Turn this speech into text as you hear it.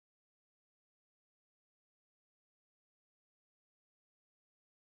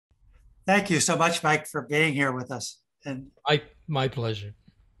Thank you so much, Mike, for being here with us, and My pleasure.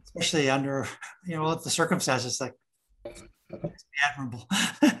 especially under the circumstances, like admirable.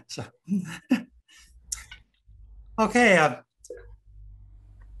 So, okay,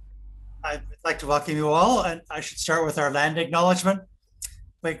 I'd like to welcome you all, and I should start with our land acknowledgement.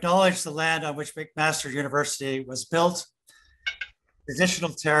 We acknowledge the land on which McMaster University was built,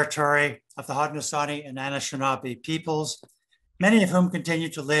 traditional territory of the Haudenosaunee and Anishinaabe peoples, many of whom continue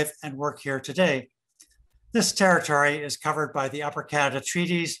to live and work here today. This territory is covered by the Upper Canada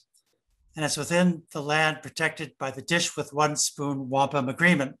Treaties and is within the land protected by the Dish with One Spoon Wampum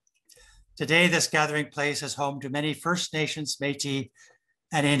Agreement. Today, this gathering place is home to many First Nations, Métis,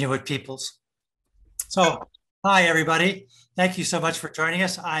 and Inuit peoples. So, hi, everybody. Thank you so much for joining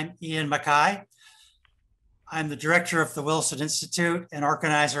us. I'm Ian Mackay. I'm the director of the Wilson Institute and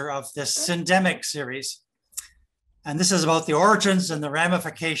organizer of this Syndemic series. And this is about the origins and the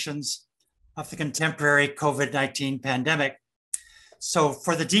ramifications of the contemporary COVID-19 pandemic. So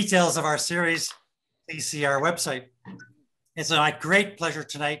for the details of our series, please see our website. It's my great pleasure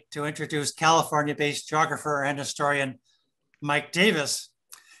tonight to introduce California-based geographer and historian Mike Davis.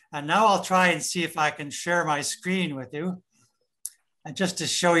 And now I'll try and see if I can share my screen with you. And just to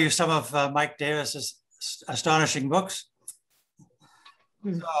show you some of Mike Davis's astonishing books.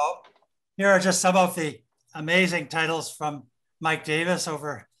 So here are just some of the amazing titles from Mike Davis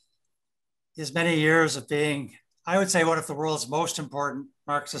over his many years of being, I would say, one of the world's most important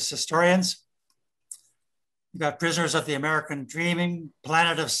Marxist historians. You've got Prisoners of the American Dreaming,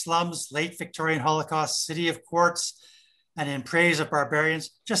 Planet of Slums, Late Victorian Holocaust, City of Quartz, and In Praise of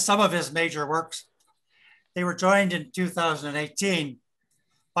Barbarians, just some of his major works. They were joined in 2018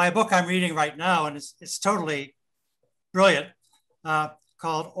 by a book I'm reading right now, and it's totally brilliant,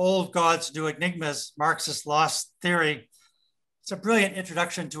 called Old Gods, New Enigmas, Marxist Lost Theory. It's a brilliant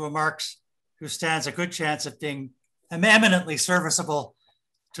introduction to a Marx who stands a good chance of being eminently serviceable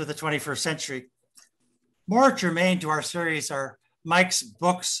to the 21st century. More germane to our series are Mike's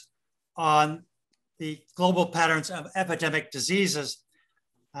books on the global patterns of epidemic diseases.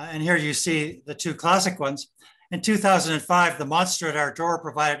 And here you see the two classic ones. In 2005, The Monster at Our Door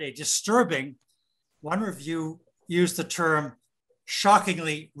provided a disturbing, one review used the term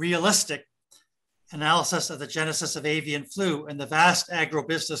shockingly realistic analysis of the genesis of avian flu and the vast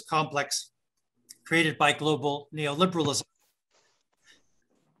agribusiness complex created by global neoliberalism.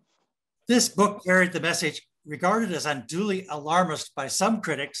 This book carried the message, regarded as unduly alarmist by some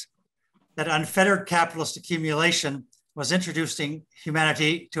critics, that unfettered capitalist accumulation was introducing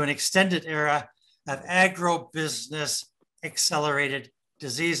humanity to an extended era of agribusiness accelerated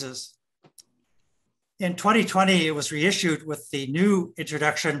diseases. In 2020, it was reissued with the new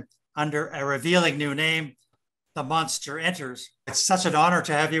introduction under a revealing new name, The Monster Enters. It's such an honor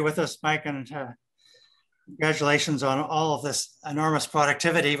to have you with us, Mike, and congratulations on all of this enormous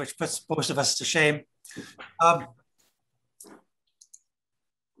productivity, which puts most of us to shame.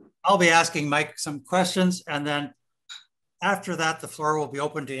 I'll be asking Mike some questions, and then after that, the floor will be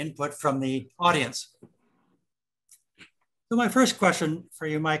open to input from the audience. So my first question for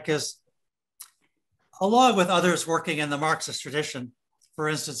you, Mike, is, along with others working in the Marxist tradition, for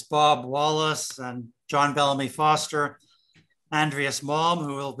instance, Bob Wallace and John Bellamy Foster, Andreas Malm,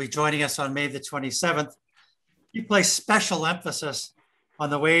 who will be joining us on May the 27th, you place special emphasis on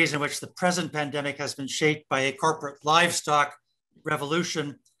the ways in which the present pandemic has been shaped by a corporate livestock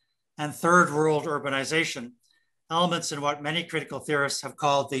revolution and third world urbanization, elements in what many critical theorists have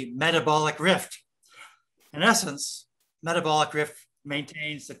called the metabolic rift. In essence, metabolic rift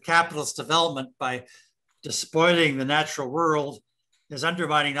maintains that capitalist development, by despoiling the natural world, is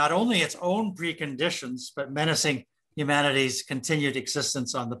undermining not only its own preconditions, but menacing humanity's continued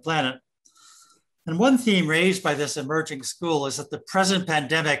existence on the planet. And one theme raised by this emerging school is that the present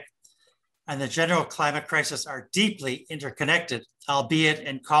pandemic and the general climate crisis are deeply interconnected, albeit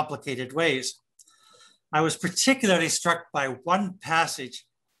in complicated ways. I was particularly struck by one passage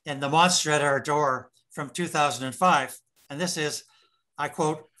in The Monster at Our Door from 2005. And this is, I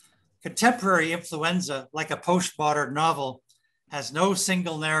quote, "Contemporary influenza, like a postmodern novel, has no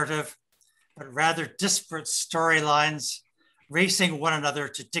single narrative, but rather disparate storylines racing one another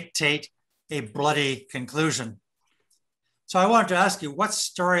to dictate a bloody conclusion." So I wanted to ask you, what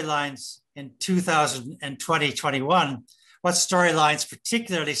storylines in 2020-21, what storylines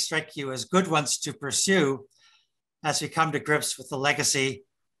particularly strike you as good ones to pursue as we come to grips with the legacy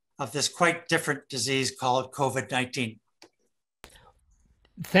of this quite different disease called COVID-19?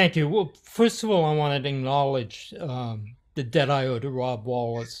 Thank you. Well, first of all, I wanted to acknowledge the debt I owe to Rob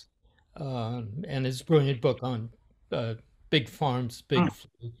Wallace and his brilliant book on big farms, big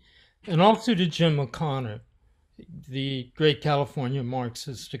food. and also to Jim O'Connor, the great California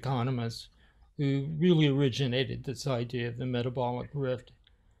Marxist economist who really originated this idea of the metabolic rift.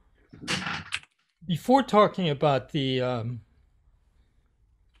 Before talking about the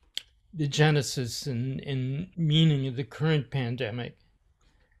genesis and meaning of the current pandemic,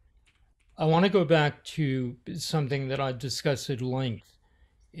 I want to go back to something that I discussed at length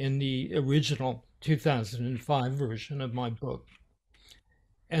in the original 2005 version of my book.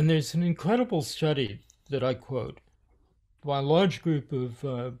 And there's an incredible study that I quote by a large group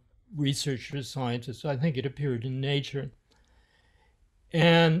of researchers, scientists. I think it appeared in Nature.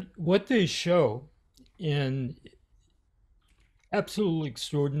 And what they show in absolutely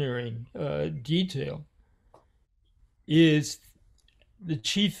extraordinary detail is the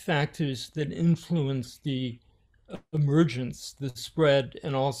chief factors that influence the emergence, the spread,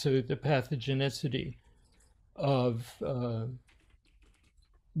 and also the pathogenicity of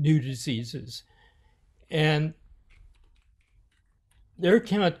new diseases. And their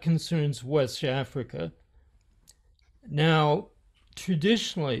account concerns West Africa. Now,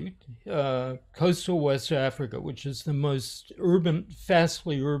 traditionally, coastal West Africa, which is the most urban,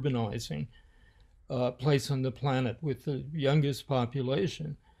 fastly urbanizing place on the planet with the youngest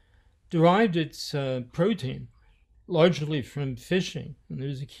population, derived its protein largely from fishing. And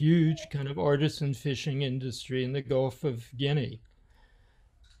there's a huge kind of artisan fishing industry in the Gulf of Guinea.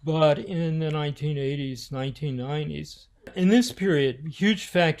 But in the 1980s, 1990s, in this period, huge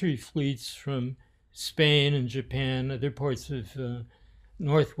factory fleets from Spain and Japan, other parts of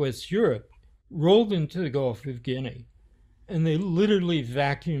Northwest Europe, rolled into the Gulf of Guinea, and they literally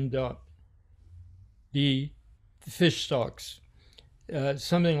vacuumed up the fish stocks.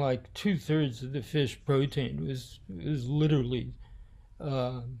 Something like 2/3 of the fish protein was literally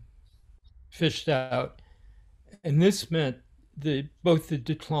fished out, and this meant both the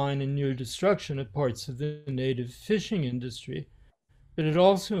decline and near destruction of parts of the native fishing industry, but it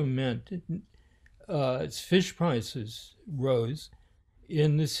also meant as fish prices rose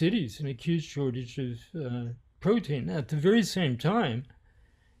in the cities, an acute shortage of protein. At the very same time,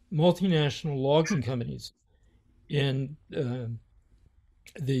 multinational logging companies in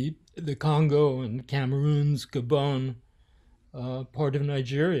the Congo and Cameroon's Gabon, part of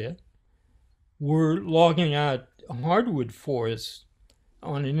Nigeria, were logging out hardwood forests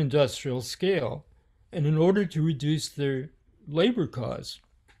on an industrial scale. And in order to reduce their labor costs,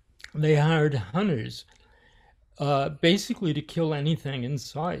 they hired hunters basically to kill anything in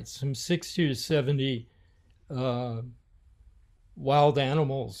sight, some 60 or 70 wild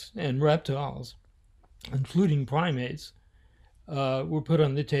animals and reptiles, including primates, were put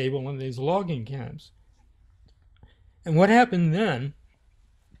on the table in these logging camps. And what happened then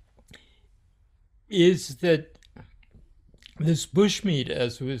is that this bushmeat,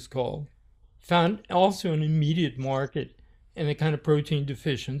 as it was called, found also an immediate market in the kind of protein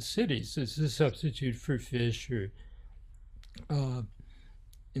deficient cities as a substitute for fish or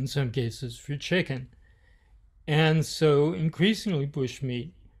in some cases for chicken. And so increasingly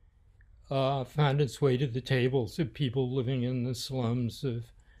bushmeat found its way to the tables of people living in the slums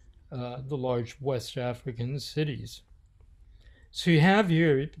of the large West African cities. So you have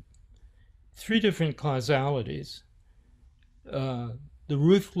here three different causalities. The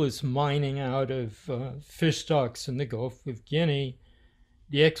ruthless mining out of fish stocks in the Gulf of Guinea,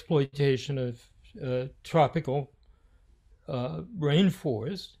 the exploitation of tropical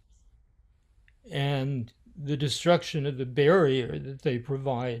rainforest, and the destruction of the barrier that they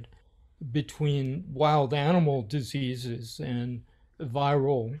provide between wild animal diseases and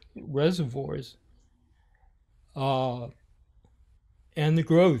viral reservoirs, and the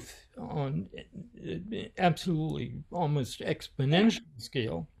growth on absolutely almost exponential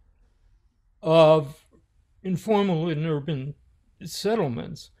scale of informal and urban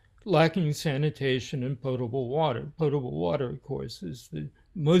settlements lacking sanitation and potable water. Potable water, of course, is the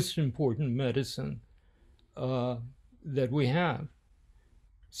most important medicine that we have.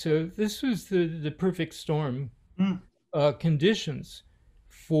 So this was the perfect storm conditions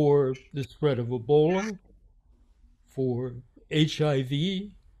for the spread of Ebola, for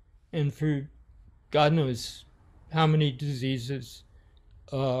HIV, and for God knows how many diseases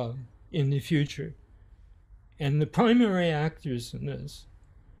in the future. And the primary actors in this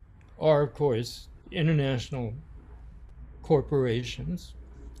are, of course, international corporations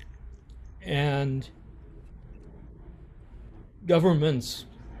and governments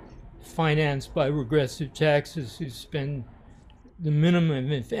financed by regressive taxes who spend the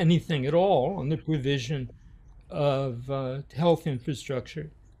minimum, if anything at all, on the provision of health infrastructure,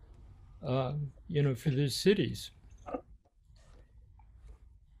 for their cities.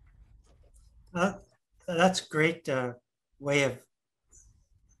 Uh, that's a great way of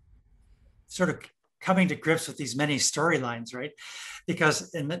sort of coming to grips with these many storylines, right?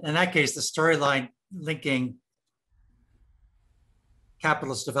 Because in that case, the storyline linking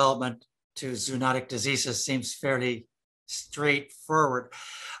capitalist development to zoonotic diseases seems fairly straightforward.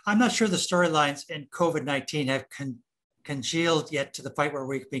 I'm not sure the storylines in COVID-19 have congealed yet to the point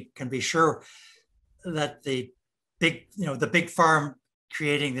where can be sure that the big farm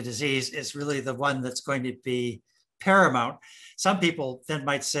creating the disease is really the one that's going to be paramount. Some people then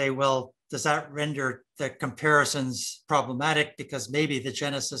might say, well, does that render the comparisons problematic because maybe the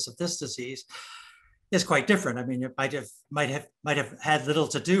genesis of this disease is quite different. I mean, it might have had little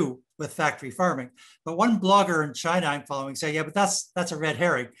to do with factory farming. But one blogger in China I'm following say, yeah, but that's a red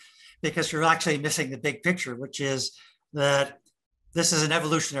herring, because you're actually missing the big picture, which is that this is an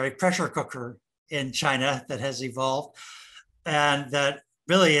evolutionary pressure cooker in China that has evolved, and that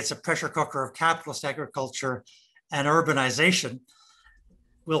really it's a pressure cooker of capitalist agriculture and urbanization.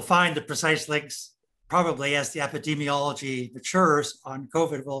 We'll find the precise links probably as the epidemiology matures on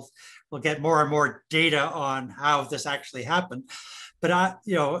COVID. We'll get more and more data on how this actually happened. But I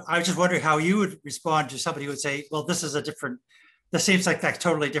was just wondering how you would respond to somebody who would say, well, this seems like that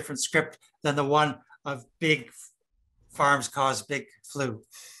totally different script than the one of big farms cause big flu.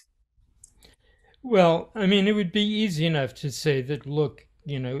 Well, I mean, it would be easy enough to say that, look,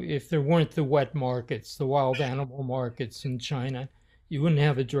 if there weren't the wet markets, the wild animal markets in China, you wouldn't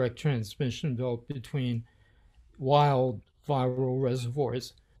have a direct transmission belt between wild viral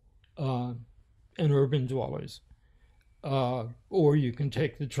reservoirs uh, and urban dwellers. Or you can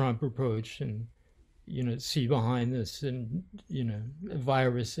take the Trump approach and, see behind this and, a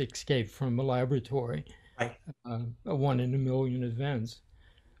virus escape from a laboratory, Right. a one in a million events.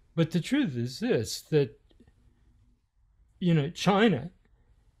 But the truth is this, that, China,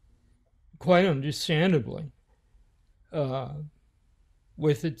 quite understandably, uh,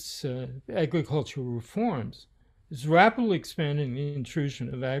 with its agricultural reforms, is rapidly expanding the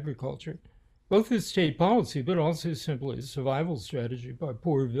intrusion of agriculture, both as state policy, but also simply as survival strategy by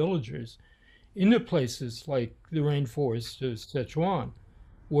poor villagers, into places like the rainforest of Sichuan,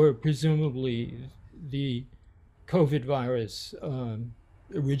 where presumably the COVID virus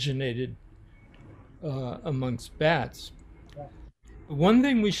originated amongst bats. One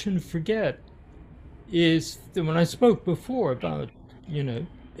thing we shouldn't forget is that when I spoke before about,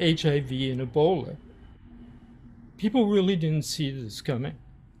 HIV and Ebola, people really didn't see this coming.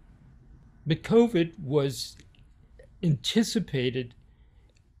 But COVID was anticipated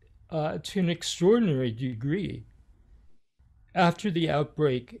to an extraordinary degree after the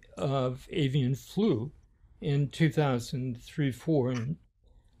outbreak of avian flu in 2003-4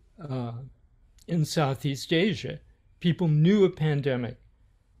 in Southeast Asia. People knew a pandemic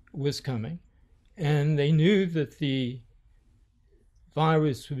was coming, and they knew that the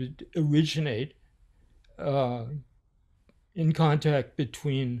virus would originate in contact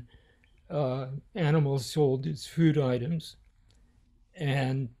between animals sold as food items,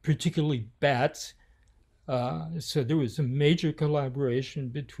 and particularly bats. So there was a major collaboration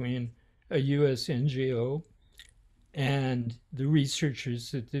between a US NGO and the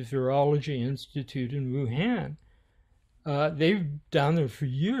researchers at the Virology Institute in Wuhan. They've down there for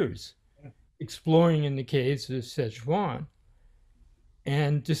years exploring in the caves of Sichuan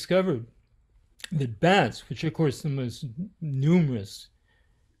and discovered that bats, which of course the most numerous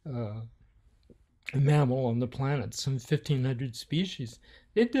mammal on the planet, some 1,500 species,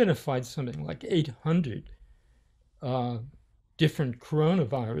 they identified something like 800 different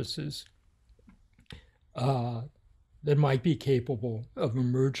coronaviruses that might be capable of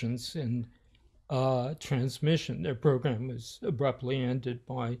emergence and transmission. Their program was abruptly ended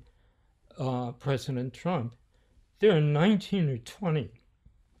by President Trump. There are 19 or 20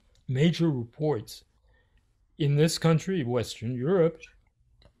 major reports in this country, Western Europe,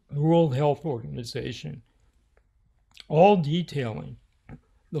 the World Health Organization, all detailing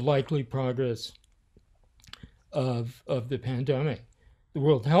the likely progress of the pandemic. The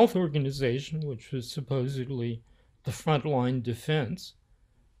World Health Organization, which was supposedly the frontline defense,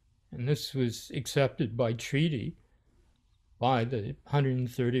 and this was accepted by treaty by the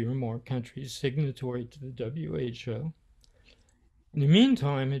 130 or more countries signatory to the WHO. In the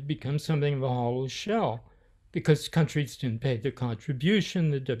meantime, it becomes something of a hollow shell because countries didn't pay their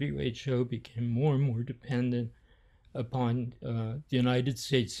contribution. The WHO became more and more dependent upon the United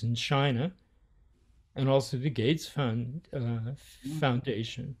States and China, and also the Gates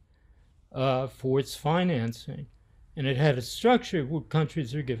Foundation for its financing. And it had a structure where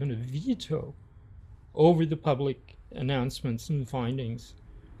countries are given a veto over the public announcements and findings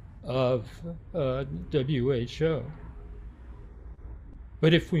of WHO.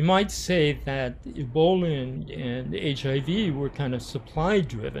 But if we might say that Ebola and HIV were kind of supply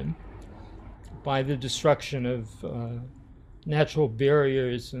driven by the destruction of natural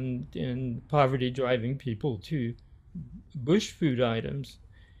barriers and poverty driving people to bush food items,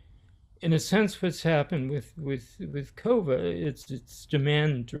 in a sense, what's happened with COVA, it's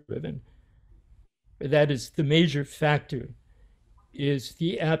demand driven. That is the major factor, is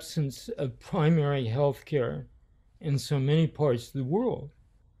the absence of primary health care in so many parts of the world,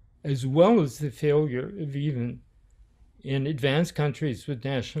 as well as the failure of even in advanced countries with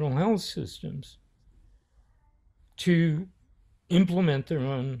national health systems to implement their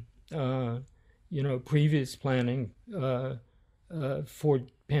own, previous planning for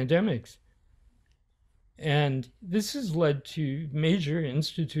pandemics. And this has led to major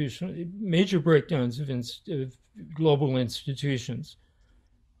breakdowns of global institutions,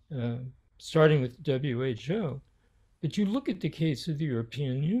 starting with WHO. But you look at the case of the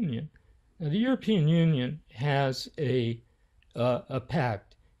European Union. Now, the European Union has a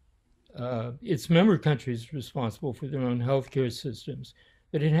pact. Its member countries are responsible for their own healthcare systems,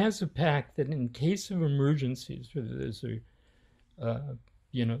 but it has a pact that in case of emergencies, whether those are,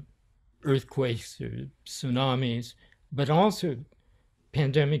 earthquakes or tsunamis, but also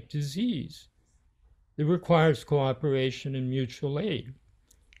pandemic disease, that requires cooperation and mutual aid.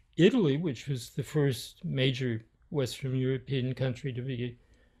 Italy, which was the first major Western European country to be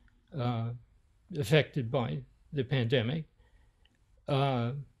affected by the pandemic,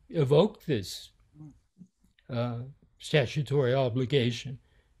 evoked this statutory obligation.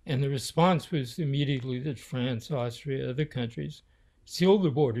 And the response was immediately that France, Austria, other countries sealed the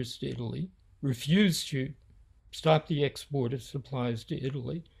borders to Italy, refused to stop the export of supplies to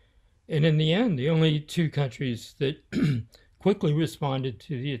Italy. And in the end, the only two countries that quickly responded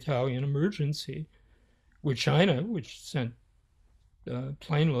to the Italian emergency were China, which sent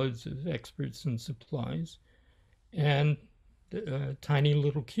plane loads of experts and supplies, and tiny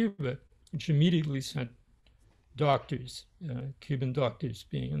little Cuba, which immediately sent doctors, Cuban doctors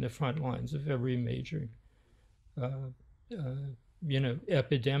being in the front lines of every major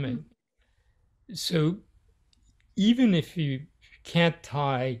epidemic. So even if you can't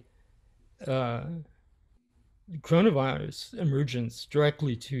tie the coronavirus emergence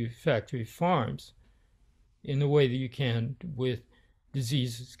directly to factory farms in the way that you can with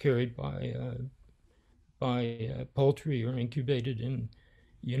diseases carried by poultry or incubated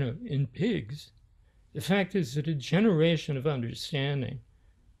in pigs, the fact is that a generation of understanding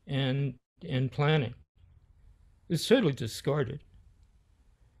and planning is totally discarded.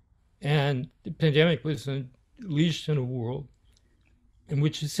 And the pandemic was unleashed in a world in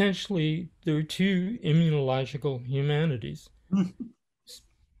which essentially there are two immunological humanities.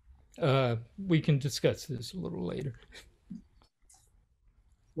 We can discuss this a little later.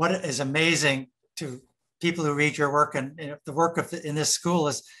 What is amazing to people who read your work and the work in this school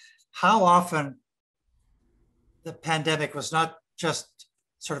is how often the pandemic was not just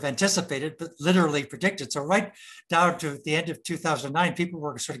sort of anticipated, but literally predicted. So right down to the end of 2009, people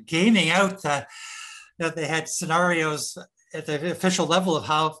were sort of gaming out that they had scenarios at the official level of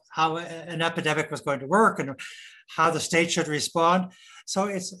how an epidemic was going to work and how the state should respond. So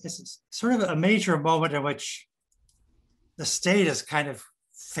it's sort of a major moment in which the state has kind of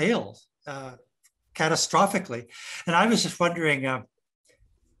failed catastrophically. And I was just wondering,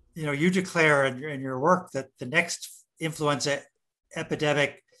 you declare in your work that the next influenza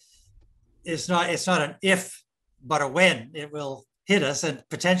epidemic it's not an if, but a when it will hit us, and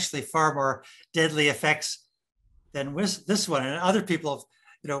potentially far more deadly effects than this one. And other people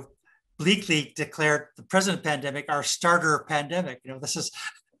have, bleakly declared the present pandemic our starter pandemic. This is,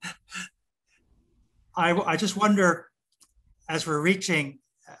 I just wonder, as we're reaching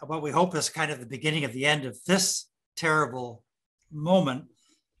what we hope is kind of the beginning of the end of this terrible moment,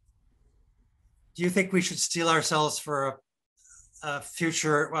 do you think we should steel ourselves for a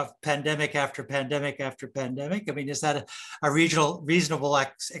future of pandemic after pandemic after pandemic? I mean, is that a reasonable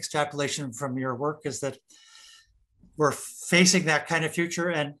extrapolation from your work, is that we're facing that kind of future?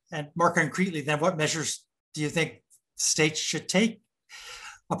 And more concretely, then what measures do you think states should take,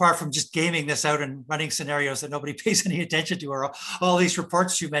 apart from just gaming this out and running scenarios that nobody pays any attention to, or all these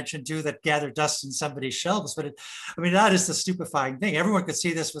reports you mentioned too that gather dust in somebody's shelves? But that is the stupefying thing. Everyone could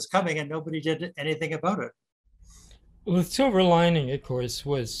see this was coming and nobody did anything about it. Well, the silver lining, of course,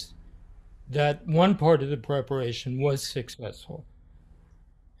 was that one part of the preparation was successful.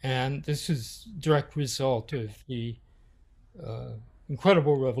 And this is a direct result of the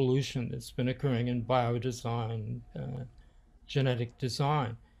incredible revolution that's been occurring in biodesign, genetic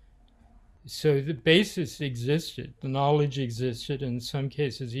design. So the basis existed, the knowledge existed, and in some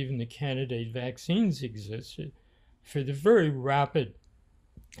cases, even the candidate vaccines existed for the very rapid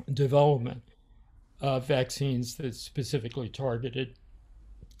development of vaccines that specifically targeted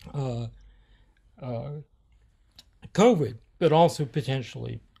uh, uh, COVID, but also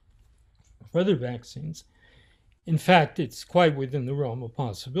potentially other vaccines. In fact, it's quite within the realm of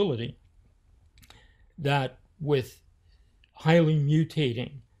possibility that with highly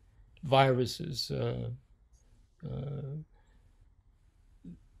mutating viruses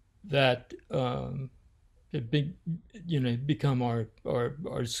that big, become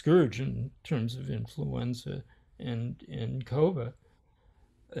our scourge in terms of influenza and COVID,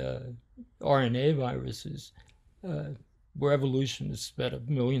 uh, RNA viruses, uh, where evolution is sped up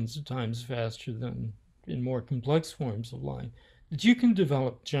millions of times faster than in more complex forms of life, that you can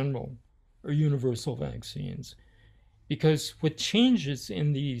develop general or universal vaccines. Because what changes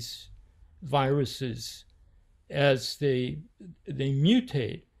in these viruses as they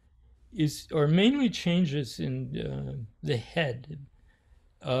mutate are mainly changes in the head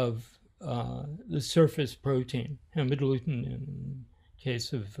of the surface protein, hemagglutinin in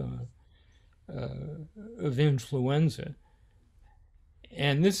case of influenza.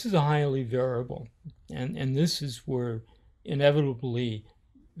 And this is highly variable. And this is where inevitably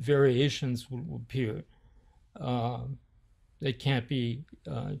variations will appear. They can't be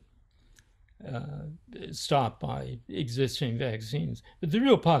stopped by existing vaccines. But the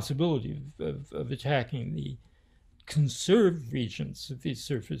real possibility of attacking the conserved regions of these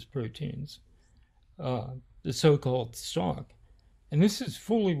surface proteins, the so-called stalk, and this is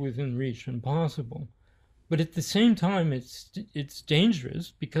fully within reach and possible. But at the same time, it's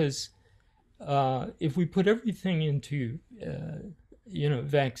dangerous because if we put everything into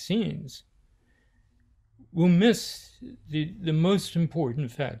vaccines, we'll miss the most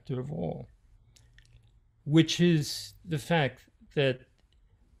important factor of all, which is the fact that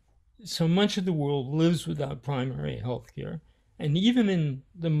so much of the world lives without primary health care. And even in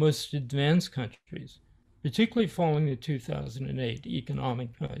the most advanced countries, particularly following the 2008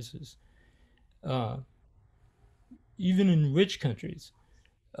 economic crisis, even in rich countries,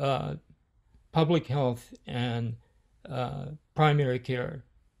 public health and primary care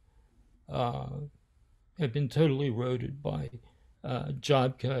have been totally eroded by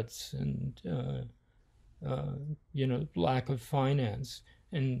job cuts and lack of finance.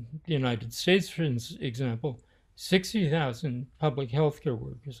 In the United States, for example, 60,000 public health care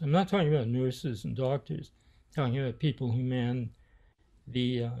workers. I'm not talking about nurses and doctors. I'm talking about people who man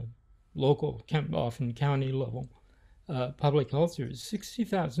the local, often county level public health service.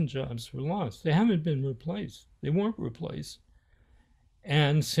 60,000 jobs were lost. They haven't been replaced. They weren't replaced.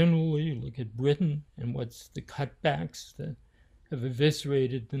 And similarly, look at Britain and what's the cutbacks that have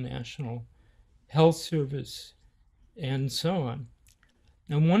eviscerated the National Health Service and so on.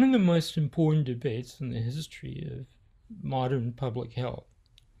 Now, one of the most important debates in the history of modern public health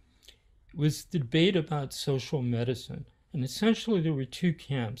was the debate about social medicine. And essentially, there were two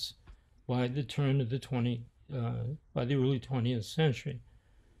camps by the turn of by the early 20th century.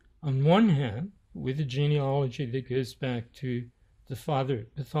 On one hand, with a genealogy that goes back to the father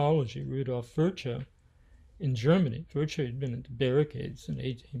of pathology, Rudolf Virchow, in Germany. Virchow had been at the barricades in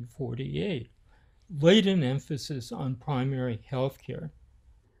 1848, laid an emphasis on primary health care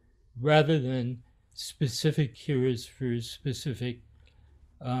rather than specific cures for specific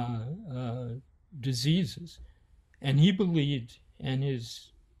diseases. And he believed, and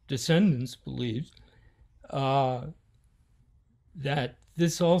his descendants believed, that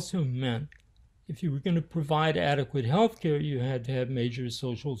this also meant if you were going to provide adequate health care, you had to have major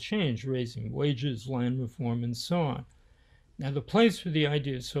social change, raising wages, land reform, and so on. Now, the place where the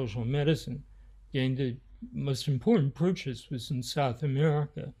idea of social medicine gained the most important purchase was in South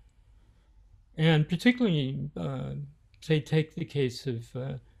America. And particularly, say, take the case of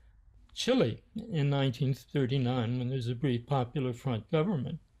Chile in 1939, when there's a brief Popular Front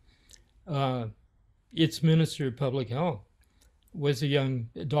government. Its Minister of Public Health was a young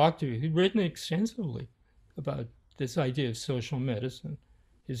doctor who'd written extensively about this idea of social medicine.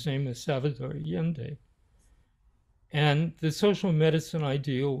 His name was Salvador Allende. And the social medicine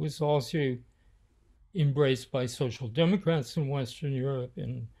ideal was also embraced by social democrats in Western Europe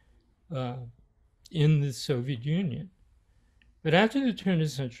and in the Soviet Union. But after the turn of the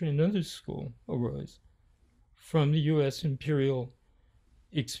century, another school arose from the US imperial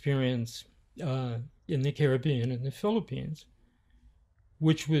experience in the Caribbean and the Philippines,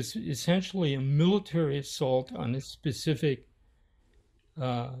 which was essentially a military assault on a specific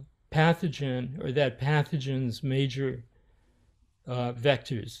pathogen, or that pathogen's major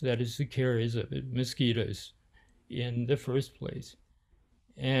vectors, that is, the carriers of it, mosquitoes, in the first place.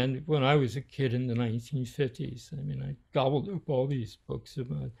 And when I was a kid in the 1950s, I mean, I gobbled up all these books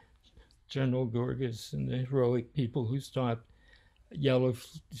about General Gorgas and the heroic people who stopped yellow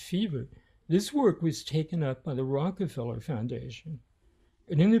fever. This work was taken up by the Rockefeller Foundation.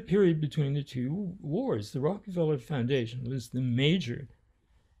 And in the period between the two wars, the Rockefeller Foundation was the major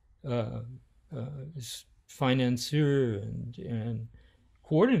uh, financier and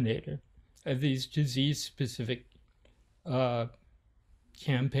coordinator of these disease-specific uh,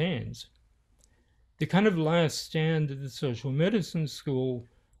 campaigns. The kind of last stand of the social medicine school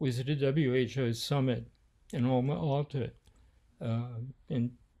was at a WHO summit in Alma Ata,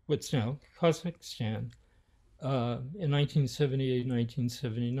 in what's now Kazakhstan, in 1978,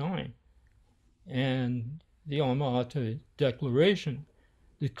 1979. And the Alma Ata Declaration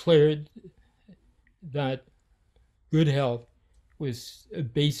declared that good health was a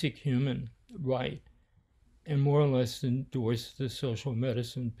basic human right and more or less endorsed the social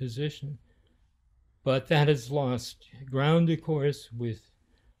medicine position. But that has lost ground, of course, with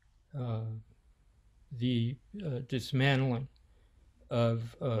the dismantling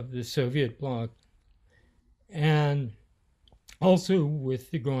of the Soviet bloc, and also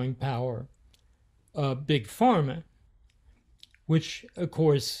with the growing power of Big Pharma, which, of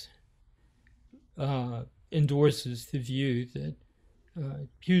course, endorses the view that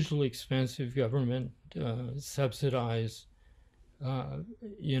hugely expensive government subsidized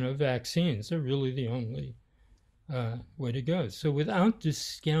vaccines are really the only way to go. So without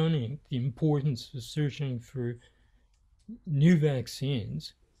discounting the importance of searching for new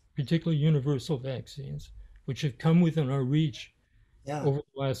vaccines, particularly universal vaccines, which have come within our reach over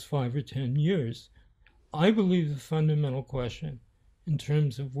the last 5 or 10 years, I believe the fundamental question in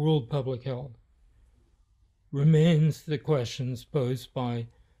terms of world public health remains the questions posed by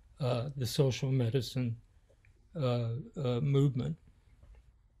the social medicine movement.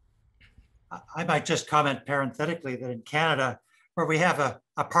 I might just comment parenthetically that in Canada, where we have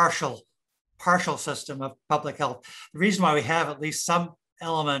a partial system of public health, the reason why we have at least some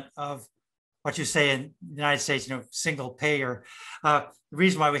element of what you say in the United States, single payer, the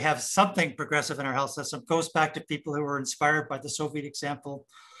reason why we have something progressive in our health system goes back to people who were inspired by the Soviet example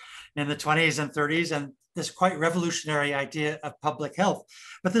in the 20s and 30s, and this quite revolutionary idea of public health.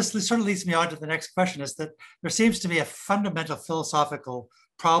 But this sort of leads me on to the next question, is that there seems to be a fundamental philosophical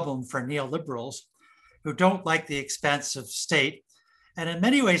problem for neoliberals who don't like the expense of state, and in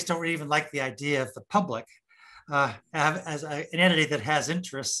many ways don't even like the idea of the public as an entity that has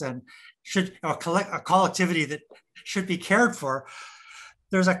interests and should a collectivity that should be cared for.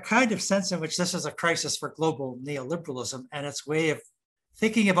 There's a kind of sense in which this is a crisis for global neoliberalism and its way of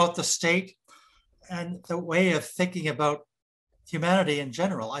thinking about the state and the way of thinking about humanity in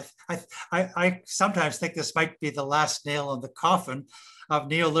general. I sometimes think this might be the last nail in the coffin of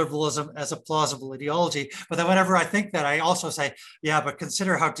neoliberalism as a plausible ideology. But then whenever I think that, I also say, yeah, but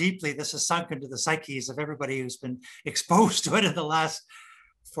consider how deeply this has sunk into the psyches of everybody who's been exposed to it in the last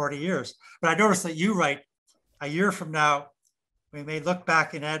 40 years. But I noticed that you write, a year from now, we may look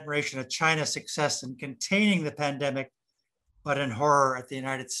back in admiration at China's success in containing the pandemic, but in horror at the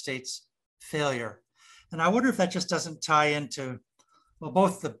United States' failure. And I wonder if that just doesn't tie into, well,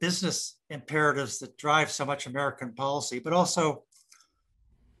 both the business imperatives that drive so much American policy, but also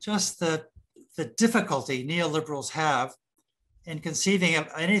just the difficulty neoliberals have in conceiving of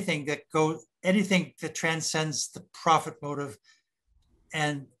anything that transcends the profit motive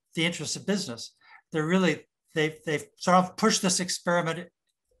and the interests of business. They've sort of pushed this experiment,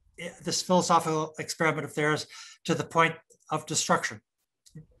 this philosophical experiment of theirs, to the point of destruction.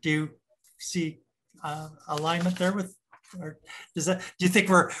 Do you see alignment there with, or do you think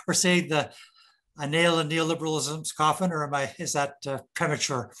we're saying a nail in neoliberalism's coffin, or is that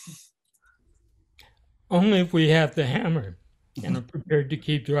premature? Only if we have the hammer and are prepared to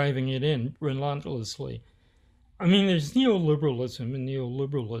keep driving it in relentlessly. I mean, there's neoliberalism and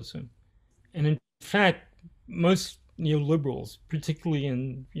neoliberalism. And in fact, most neoliberals,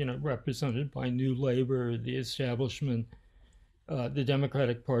 particularly represented by New Labor, the establishment, the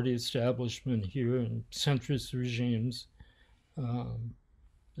Democratic Party establishment here, and centrist regimes,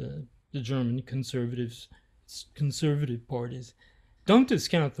 the German conservative parties, don't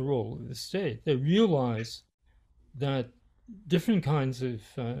discount the role of the state. They realize that different kinds of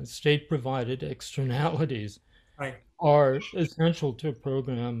state-provided externalities are essential to a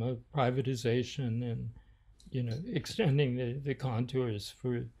program of privatization and extending the contours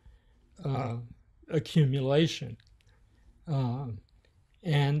for accumulation.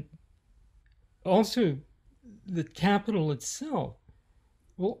 And also the capital itself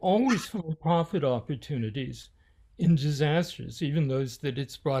will always find profit opportunities in disasters, even those that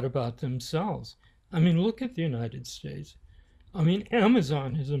it's brought about themselves. I mean, look at the United States. I mean,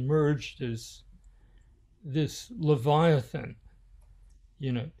 Amazon has emerged as this leviathan,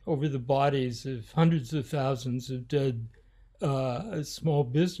 over the bodies of hundreds of thousands of dead small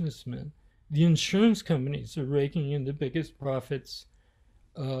businessmen. The insurance companies are raking in the biggest profits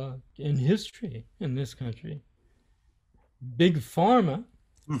in history in this country. Big Pharma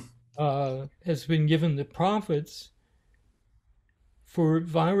has been given the profits for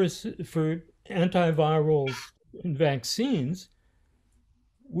antivirals and vaccines,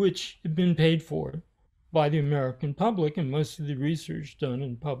 which have been paid for by the American public and most of the research done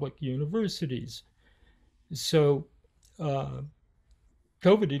in public universities. So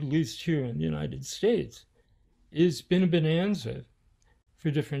COVID, at least here in the United States, has been a bonanza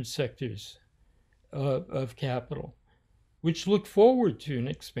for different sectors of capital, which look forward to an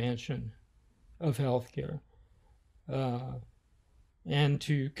expansion of healthcare and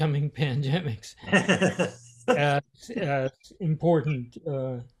to coming pandemics as important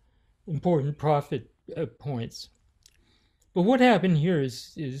profit points. But what happened here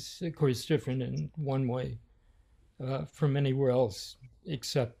is of course different in one way from anywhere else,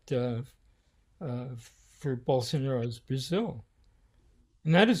 except for Bolsonaro's Brazil.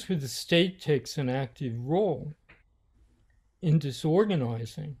 And that is where the state takes an active role in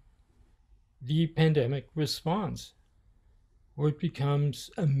disorganizing the pandemic response, where it becomes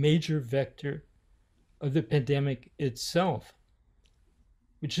a major vector of the pandemic itself,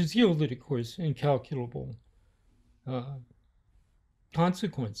 which has yielded, of course, incalculable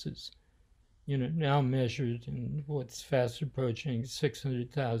consequences, now measured in what's fast approaching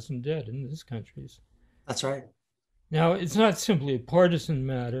 600,000 dead in this country. That's right. Now, it's not simply a partisan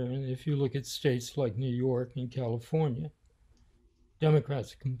matter. And if you look at states like New York and California,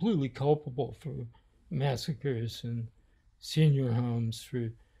 Democrats are completely culpable for massacres and senior homes,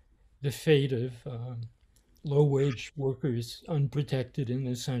 for the fate of low-wage workers unprotected in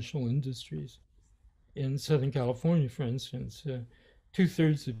essential industries. In Southern California, for instance,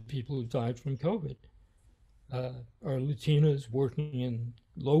 2/3 of people who died from COVID are Latinos working in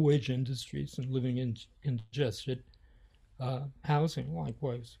low-wage industries and living in congested housing,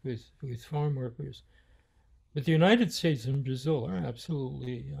 likewise with farm workers. But the United States and Brazil are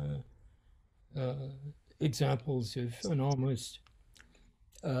absolutely examples of an almost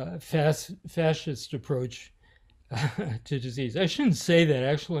fascist approach to disease. I shouldn't say that.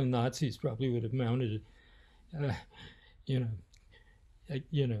 Actually, Nazis probably would have mounted,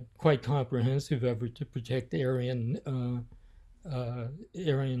 quite comprehensive effort to protect Aryan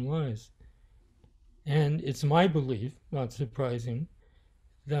lives. And it's my belief, not surprising,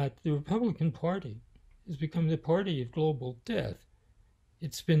 that the Republican Party has become the party of global death.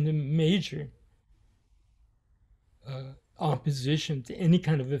 It's been the major opposition to any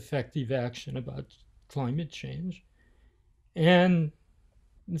kind of effective action about climate change. And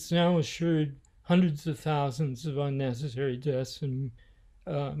it's now assured hundreds of thousands of unnecessary deaths and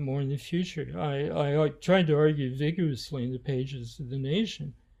more in the future. I tried to argue vigorously in the pages of The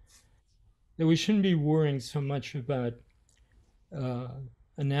Nation that we shouldn't be worrying so much about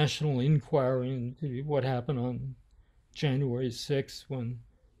a national inquiry into what happened on January 6th when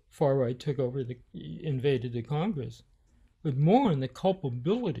far right took over invaded the Congress, but more in the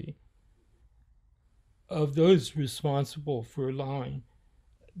culpability of those responsible for allowing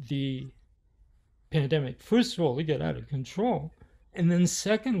the pandemic, first of all, to get out of control, and then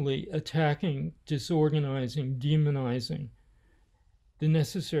secondly, attacking, disorganizing, demonizing the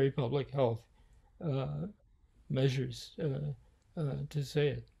necessary public health measures, to say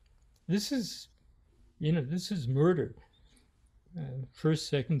it. This is murder. First,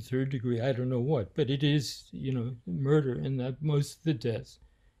 second, third degree, I don't know what, but it is, murder, and that most of the deaths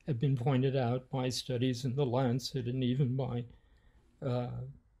have been pointed out by studies in the Lancet and even by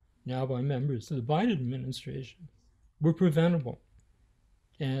now by members of the Biden administration, were preventable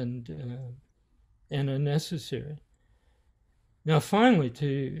and unnecessary. Now, finally,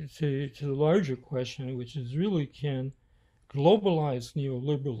 to the larger question, which is really, can globalized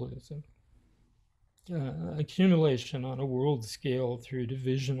neoliberalism, accumulation on a world scale through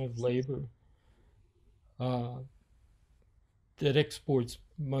division of labor that exports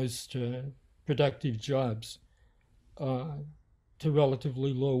most productive jobs to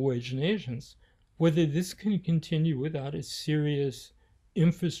relatively low-wage nations, whether this can continue without a serious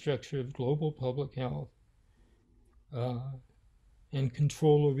infrastructure of global public health and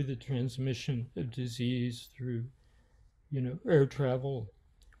control over the transmission of disease through, air travel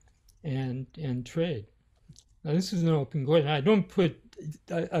and trade. Now, this is an open question. I don't put,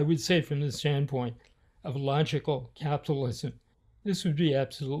 I would say from the standpoint of logical capitalism, this would be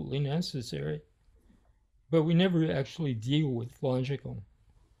absolutely necessary. But we never actually deal with logical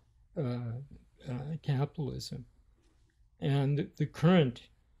uh, capitalism. And the current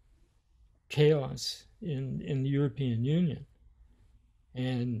chaos in the European Union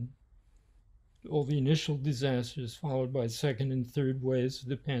and all the initial disasters followed by second and third waves of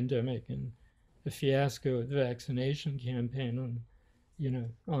the pandemic and the fiasco of the vaccination campaign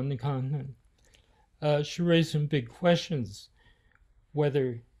on the continent should raise some big questions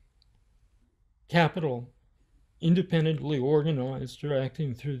whether capital, independently organized or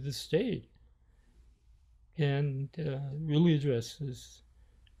acting through the state, can really address this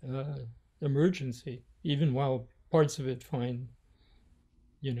emergency, even while parts of it find,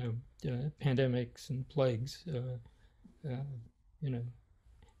 pandemics and plagues, you know,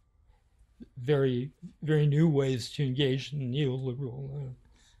 very, very new ways to engage in neoliberal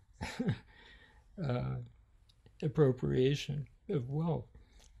uh, appropriation of wealth.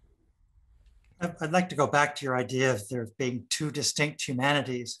 I'd like to go back to your idea of there being two distinct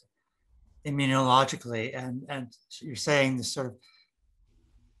humanities immunologically, and you're saying this sort of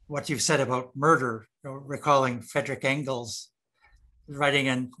what you've said about murder, recalling Frederick Engels writing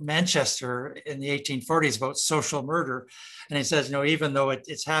in Manchester in the 1840s about social murder. And he says, even though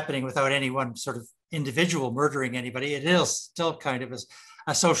it's happening without anyone sort of individual murdering anybody, it is still kind of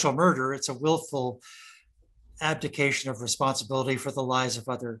a social murder. It's a willful abdication of responsibility for the lives of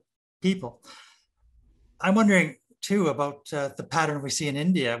other people. I'm wondering too about the pattern we see in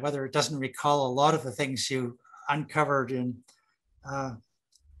India, whether it doesn't recall a lot of the things you uncovered in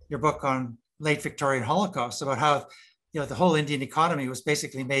your book on late Victorian Holocaust, about how the whole Indian economy was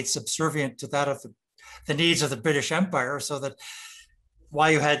basically made subservient to that of the needs of the British Empire, so that while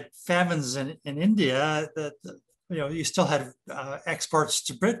you had famines in India, that you still had exports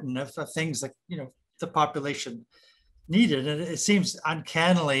to Britain of things that the population needed, and it seems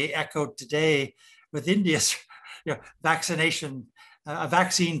uncannily echoed today with India's vaccination, a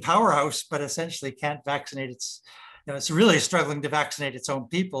vaccine powerhouse, but essentially can't vaccinate it's really struggling to vaccinate its own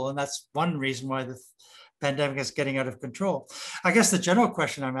people, and that's one reason why the pandemic is getting out of control. I guess the general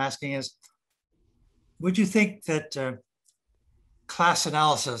question I'm asking is, would you think that class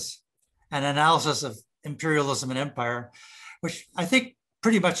analysis and analysis of imperialism and empire, which I think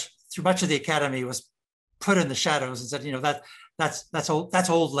pretty much through much of the academy was put in the shadows and said, that's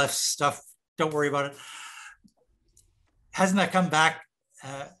old left stuff, don't worry about it, hasn't that come back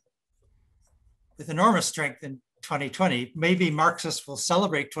with enormous strength in 2020? Maybe Marxists will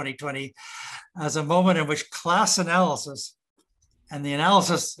celebrate 2020 as a moment in which class analysis and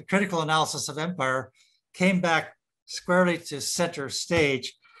the critical analysis of empire came back squarely to center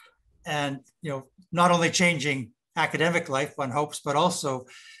stage, and not only changing academic life, one hopes, but also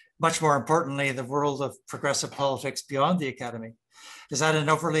much more importantly, the world of progressive politics beyond the academy. Is that an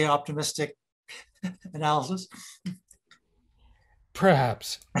overly optimistic analysis?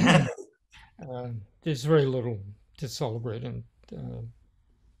 Perhaps. There's very little to celebrate in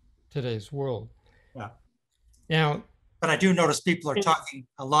today's world. Yeah. Now, but I do notice people are talking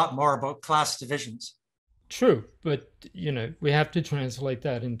a lot more about class divisions. True, but we have to translate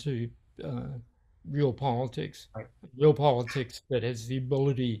that into real politics. Right. Real politics that has the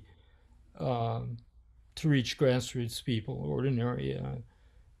ability to reach grassroots people, ordinary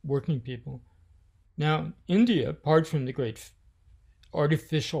working people. Now, India, apart from the great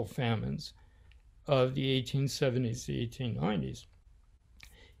artificial famines of the 1870s, the 1890s,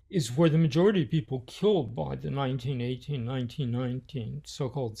 is where the majority of people killed by the 1918, 1919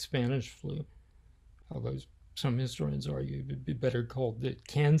 so-called Spanish flu, although some historians argue it would be better called the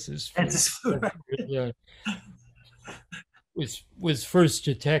Kansas flu. Kansas flu. Yeah, was first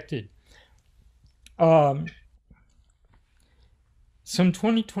detected. Some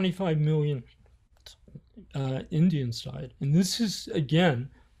 20-25 million Indians died. And this is, again,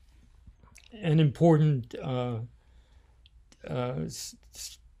 an important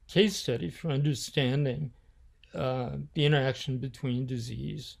case study for understanding the interaction between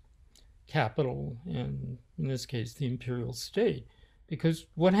disease, capital, and in this case, the imperial state. Because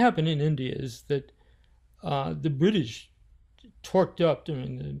what happened in India is that the British torqued up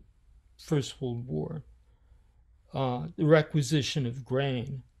during the First World War the requisition of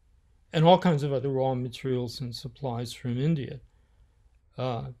grain and all kinds of other raw materials and supplies from India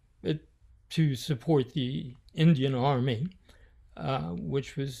to support the Indian army,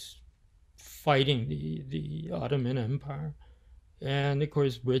 which was fighting the Ottoman Empire, and of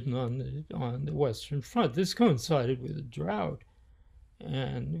course Britain on the Western Front. This coincided with a drought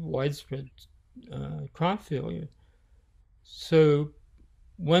and widespread crop failure. So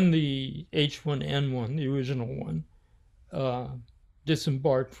when the H1N1, the original one, uh,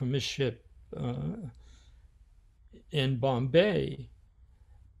 disembarked from a ship in Bombay,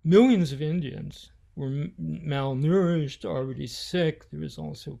 millions of Indians were malnourished, already sick. There was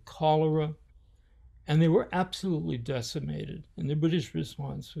also cholera, and they were absolutely decimated. And the British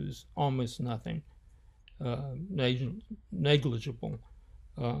response was almost nothing, negligible,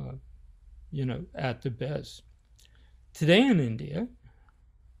 uh, at the best. Today in India,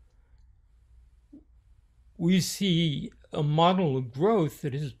 we see a model of growth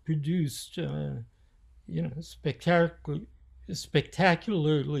that has produced,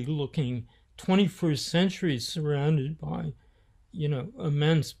 spectacularly looking 21st century surrounded by,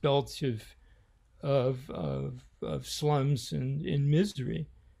 immense belts of slums and in misery.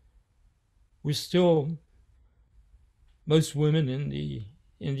 We're still, most women in the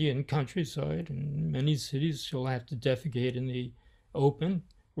Indian countryside and many cities still have to defecate in the open,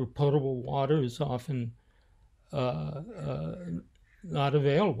 where potable water is often not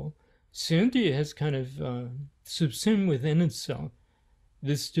available. So India has kind of subsumed within itself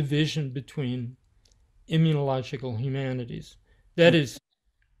this division between immunological humanities. That is,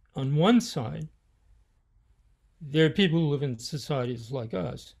 on one side, there are people who live in societies like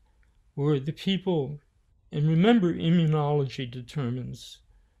us, where the people, and remember, immunology determines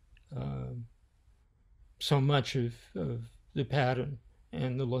so much of the pattern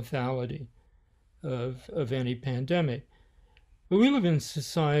and the lethality of any pandemic. But we live in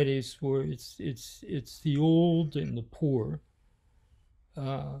societies where it's the old and the poor,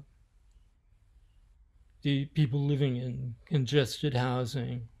 the people living in congested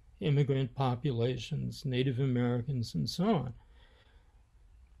housing, immigrant populations, Native Americans, and so on.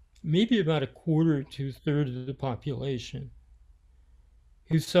 Maybe about a quarter to a third of the population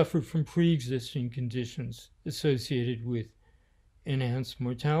who suffer from pre-existing conditions associated with enhanced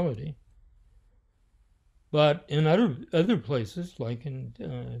mortality. But in other places, like in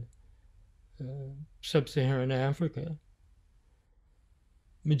sub-Saharan Africa,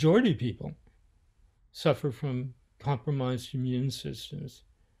 majority of people suffer from compromised immune systems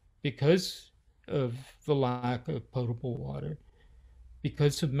because of the lack of potable water,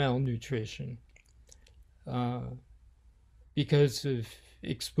 because of malnutrition, because of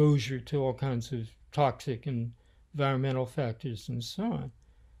exposure to all kinds of toxic and environmental factors and so on.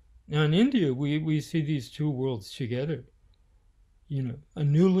 Now in India, we see these two worlds together. A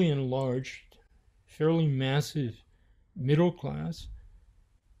newly enlarged, fairly massive middle class,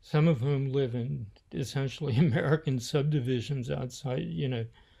 some of whom live in essentially American subdivisions outside,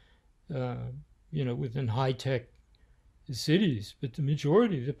 within high-tech cities, but the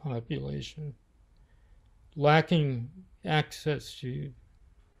majority of the population lacking access to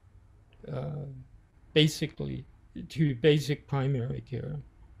basic primary care,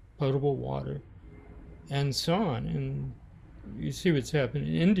 potable water, and so on. And you see what's happened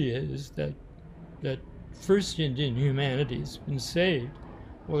in India is that first Indian humanity has been saved,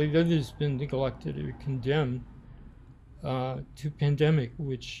 while the other has been neglected or condemned to pandemic,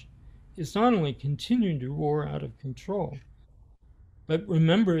 which is not only continuing to roar out of control, but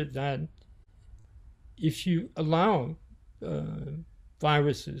remember that if you allow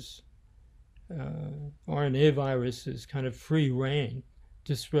viruses, RNA viruses, kind of free reign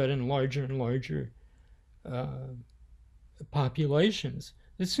to spread in larger and larger populations,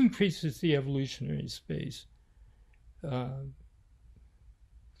 this increases the evolutionary space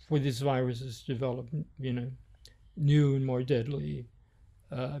for these viruses to develop, new and more deadly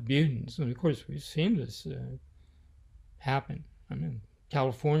mutants. And of course, we've seen this happen. I mean,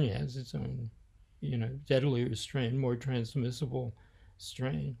 California has its own, deadlier strain, more transmissible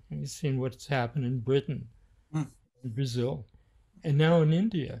strain. And we've seen what's happened in Britain, in Brazil, and now in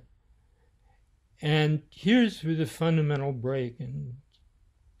India. And here's where the fundamental break in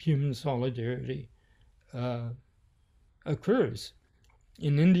human solidarity occurs.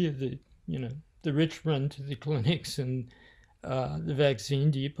 In India, the rich run to the clinics and the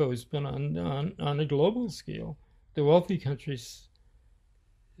vaccine depots, but on a global scale, the wealthy countries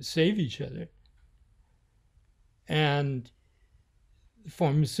save each other. And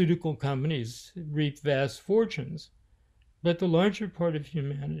pharmaceutical companies reap vast fortunes. But the larger part of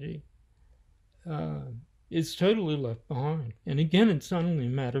humanity is totally left behind. And again, it's not only a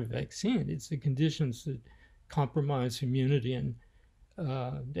matter of vaccine, it's the conditions that compromise immunity and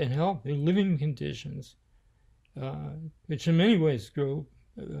health, their living conditions, which in many ways grow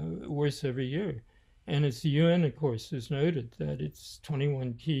worse every year. And as the UN, of course, has noted that its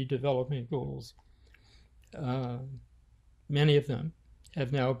 21 key development goals, many of them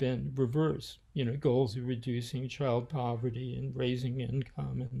have now been reversed. Goals of reducing child poverty and raising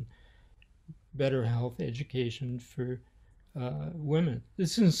income and better health education for women.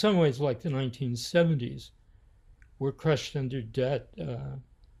 This is in some ways like the 1970s. We're crushed under debt.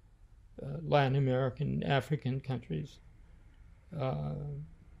 Latin American, African countries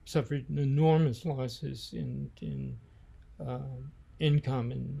suffered enormous losses in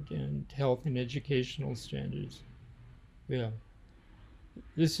income and health and educational standards. Yeah,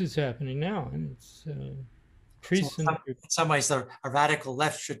 this is happening now, and it's increasing. So in some ways, a radical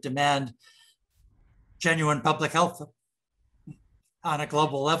left should demand genuine public health on a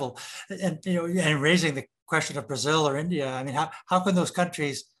global level, and and raising the question of Brazil or India. I mean, how can those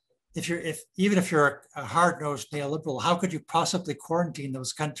countries, even if you're a hard-nosed neoliberal, how could you possibly quarantine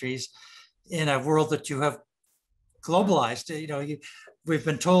those countries in a world that you have globalized? We've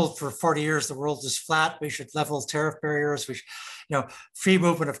been told for 40 years the world is flat. We should level tariff barriers. We should, free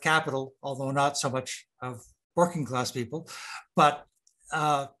movement of capital, although not so much of working class people. But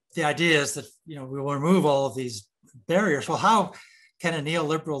the idea is that we will remove all of these barriers. Well, how can a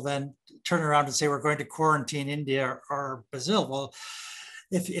neoliberal then turn around and say we're going to quarantine India or Brazil? Well,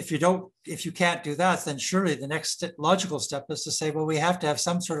 if you can't do that, then surely the next logical step is to say, well, we have to have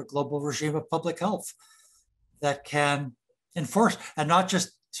some sort of global regime of public health that can enforce, and not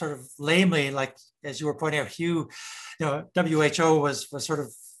just sort of lamely, like as you were pointing out, Hugh, WHO was sort of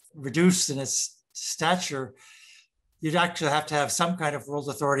reduced in its stature. You'd actually have to have some kind of world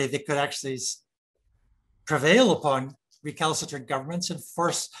authority that could actually prevail upon recalcitrant governments and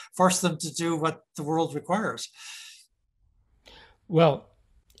force them to do what the world requires. Well,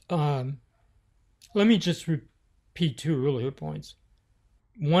 let me just repeat two earlier points.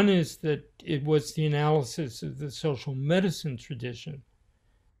 One is that it was the analysis of the social medicine tradition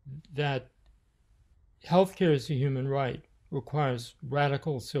that healthcare as a human right requires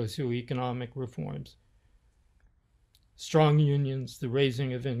radical socioeconomic reforms, strong unions, the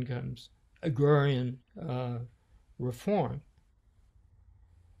raising of incomes, agrarian reform.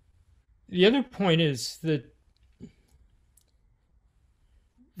 The other point is that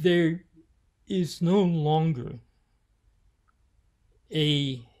there is no longer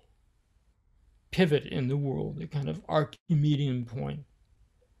a pivot in the world, a kind of Archimedean point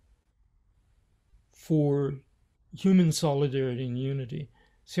for human solidarity and unity.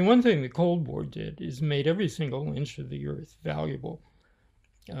 See, one thing the Cold War did is made every single inch of the earth valuable.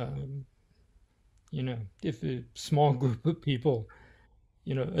 If a small group of people,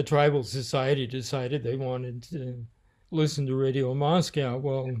 a tribal society decided they wanted to listen to Radio Moscow,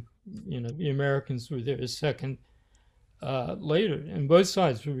 well, the Americans were there a second later. And both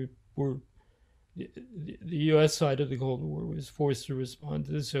sides were the U.S. side of the Cold War was forced to respond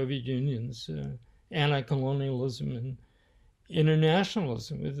to the Soviet Union's anti-colonialism and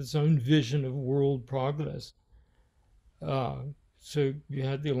internationalism with its own vision of world progress. So you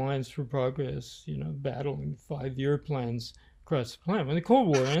had the Alliance for Progress, battling 5-year plans across the planet. When the Cold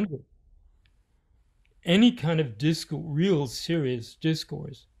War ended, any kind of real serious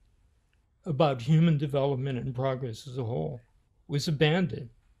discourse about human development and progress as a whole was abandoned.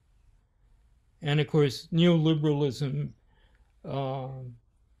 And of course, neoliberalism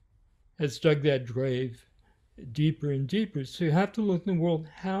has dug that grave deeper and deeper. So you have to look in the world,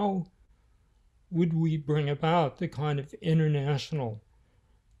 how would we bring about the kind of international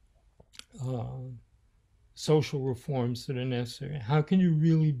social reforms that are necessary? How can you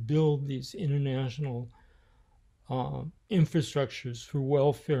really build these international infrastructures for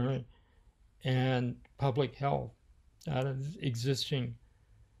welfare and public health out of existing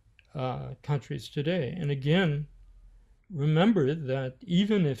countries today? And again, remember that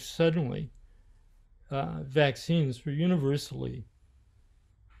even if suddenly vaccines were universally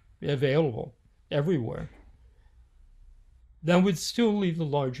available everywhere, that would still leave a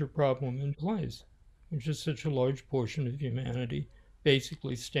larger problem in place, which is such a large portion of humanity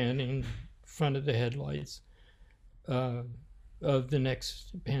basically standing in front of the headlights of the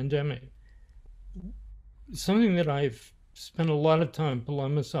next pandemic. Something that I've spent a lot of time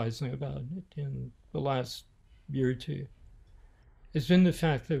polemicizing about in the last year or two has been the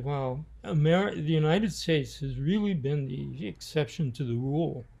fact that while the United States has really been the exception to the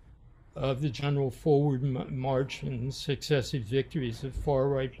rule of the general forward march and successive victories of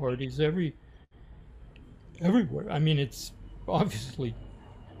far-right parties everywhere. I mean, it's obviously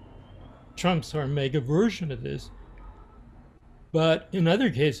Trump's our mega version of this, but in other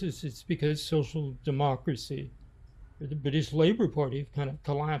cases, it's because social democracy or the British Labour Party have kind of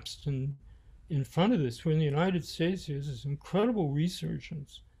collapsed in front of this, where in the United States there's this incredible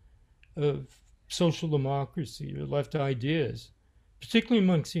resurgence of social democracy or left ideas particularly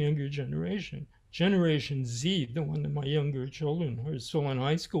amongst the younger generation. Generation Z, the one that my younger children who are still in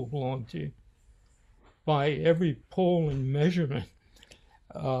high school belong to, by every poll and measurement,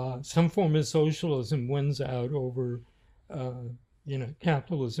 some form of socialism wins out over, uh,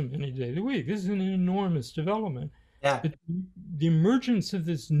 capitalism any day of the week. This is an enormous development. Yeah. But the emergence of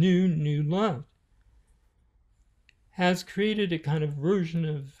this new left has created a kind of version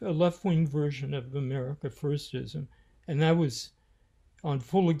of a left-wing version of America Firstism, and that was on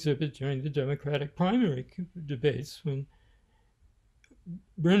full exhibit during the Democratic primary debates when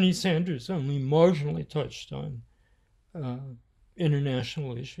Bernie Sanders only marginally touched on uh,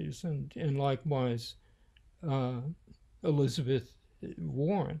 international issues, and likewise uh, Elizabeth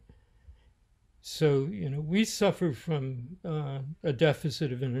Warren. So, we suffer from a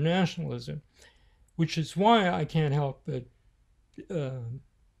deficit of internationalism, which is why I can't help uh,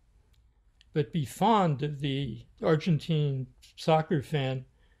 but be fond of the Argentine soccer fan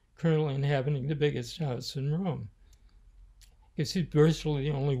currently inhabiting the biggest house in Rome, because he's virtually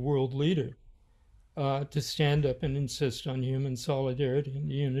the only world leader to stand up and insist on human solidarity and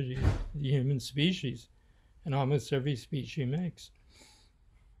the unity of the human species in almost every speech he makes.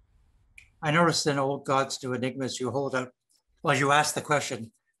 I noticed in Old Gods, New Enigmas, you hold out, well, you ask the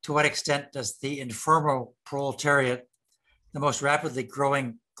question, to what extent does the informal proletariat, the most rapidly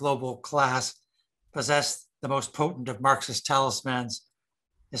growing global class, possess the most potent of Marxist talismans,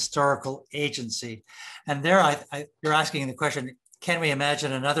 historical agency? And there, you're asking the question, can we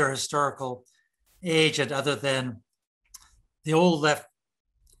imagine another historical agent other than the old left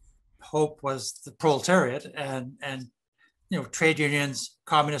hope was the proletariat and trade unions,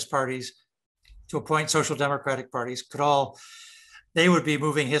 communist parties, to a point, social democratic parties they would be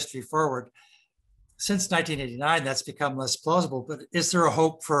moving history forward. Since 1989, that's become less plausible, but is there a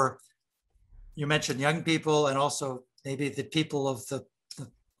hope for, you mentioned young people and also maybe the people of the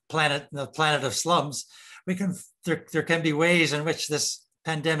planet of slums. There can be ways in which this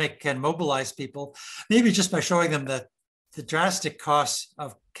pandemic can mobilize people, maybe just by showing them that the drastic costs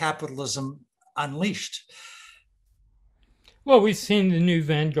of capitalism unleashed. Well, we've seen the new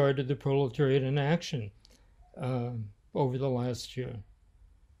vanguard of the proletariat in action over the last year.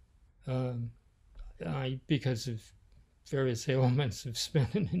 Because of various ailments, have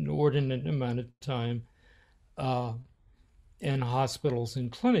spent an inordinate amount of time in hospitals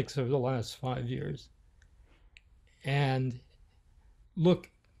and clinics over the last 5 years. And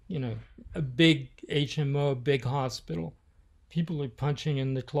look, a big HMO, a big hospital, people are punching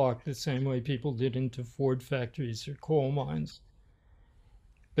in the clock the same way people did into Ford factories or coal mines.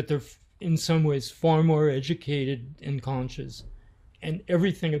 But they're in some ways far more educated and conscious. And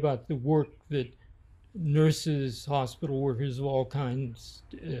everything about the work that nurses, hospital workers of all kinds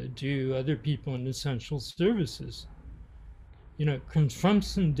do, other people in essential services,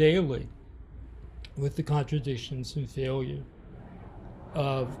 confronts them daily with the contradictions and failure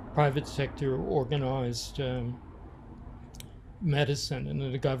of private sector organized medicine and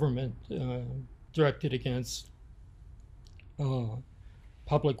the government directed against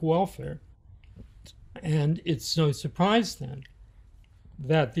public welfare. And it's no surprise then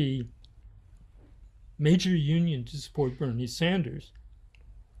that the major union to support Bernie Sanders,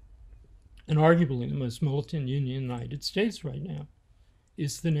 and arguably the most militant union in the United States right now,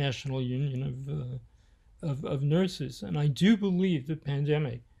 is the National Union of Nurses. And I do believe the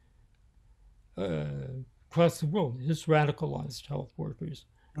pandemic across the world has radicalized health workers,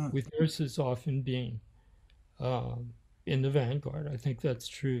 with nurses often being in the vanguard. I think that's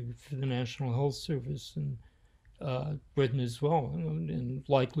true for the National Health Service in Britain as well, and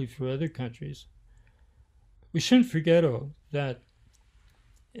likely for other countries. We shouldn't forget, that,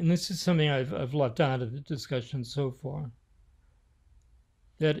 and this is something I've left out of the discussion so far,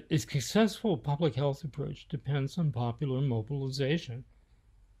 that a successful public health approach depends on popular mobilization,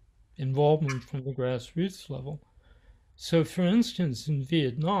 involvement from the grassroots level. So, for instance, in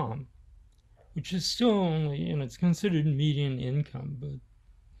Vietnam, which is still only, it's considered median income, but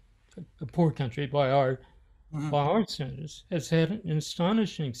a poor country by our standards, has had an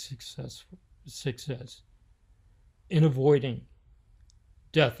astonishing success in avoiding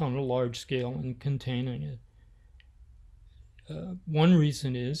death on a large scale and containing it. One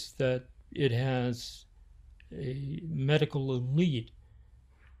reason is that it has a medical elite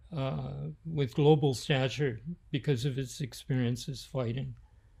with global stature because of its experiences fighting,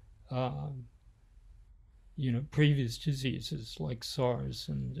 previous diseases like SARS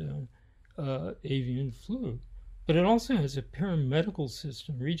and avian flu. But it also has a paramedical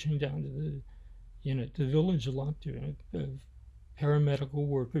system reaching down to the village electorate of paramedical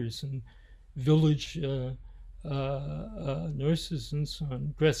workers and village nurses and so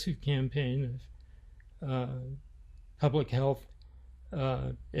on, aggressive campaign of public health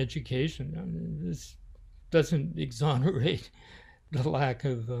education. I mean, this doesn't exonerate the lack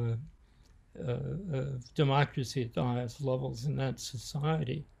of democracy at the highest levels in that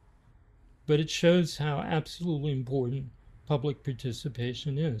society, but it shows how absolutely important public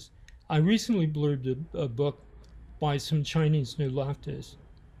participation is. I recently blurbed a book by some Chinese New Leftists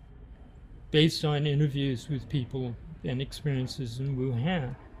based on interviews with people and experiences in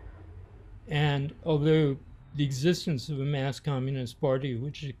Wuhan. And although the existence of a mass communist party,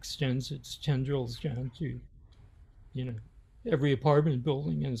 which extends its tendrils down to, you know, every apartment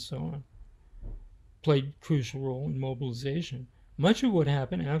building and so on, played a crucial role in mobilization, much of what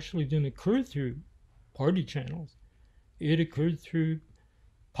happened actually didn't occur through party channels. It occurred through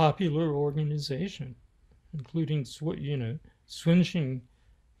popular organization, including, swingeing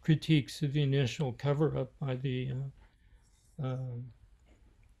critiques of the initial cover-up by the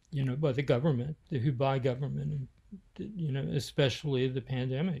by the government, the Hubei government, and especially the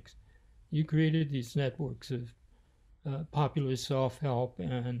pandemics. You created these networks of popular self-help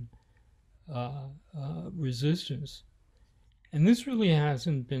and resistance, and this really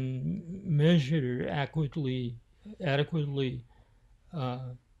hasn't been measured or adequately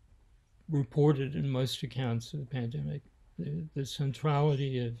reported in most accounts of the pandemic. The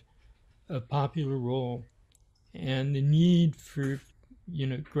centrality of popular role and the need for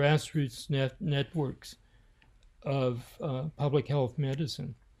grassroots networks of public health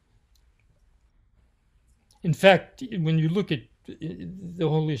medicine. In fact, when you look at the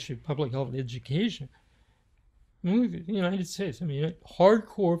whole issue of public health education, look at the United States. I mean,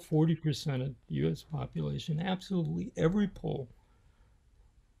 hardcore 40% of the U.S. population, absolutely every poll,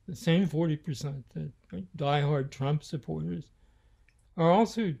 the same 40% that are diehard Trump supporters, are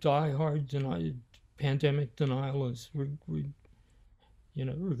also diehard pandemic denialists.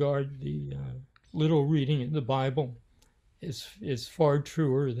 Regard the little reading in the Bible is far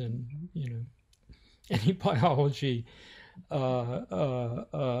truer than any biology book.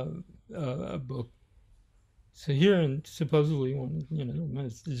 So here in supposedly one the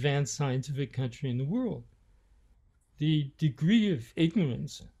most advanced scientific country in the world, the degree of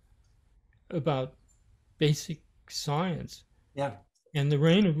ignorance about basic science, Yeah. and the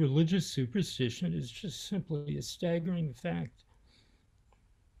reign of religious superstition is just simply a staggering fact.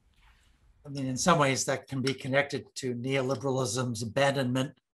 I mean, in some ways, that can be connected to neoliberalism's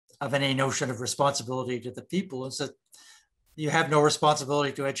abandonment of any notion of responsibility to the people. Is that you have no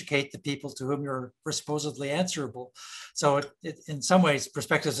responsibility to educate the people to whom you're supposedly answerable. So in some ways,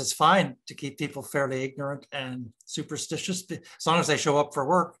 perspectives, it's fine to keep people fairly ignorant and superstitious as long as they show up for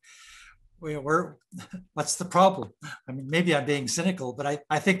work. What's the problem? I mean, maybe I'm being cynical, but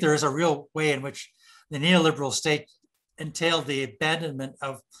I think there is a real way in which the neoliberal state entailed the abandonment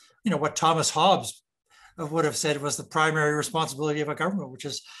of, what Thomas Hobbes would have said was the primary responsibility of a government, which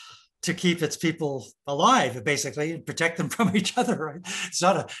is to keep its people alive, basically, and protect them from each other. Right? It's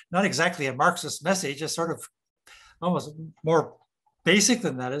not exactly a Marxist message. It's sort of almost more basic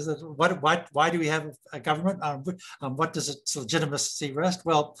than that. Is that why do we have a government? What does its legitimacy rest?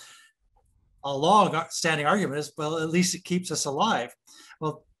 Well, a long-standing argument is, well, at least it keeps us alive.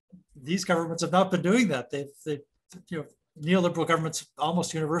 Well, these governments have not been doing that. They've neoliberal governments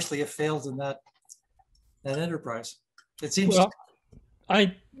almost universally have failed in that enterprise. It seems. Well,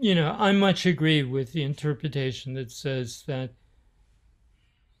 I much agree with the interpretation that says that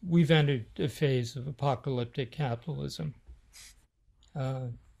we've entered a phase of apocalyptic capitalism,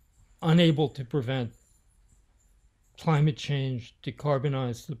 unable to prevent climate change,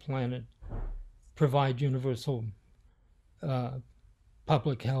 decarbonize the planet, provide universal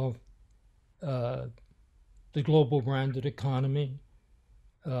public health, the global branded economy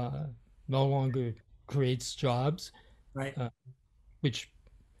no longer creates jobs, Right. Which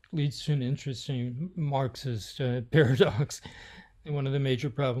leads to an interesting Marxist paradox. And one of the major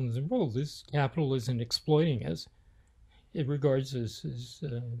problems in the world is capital isn't exploiting us. It regards us as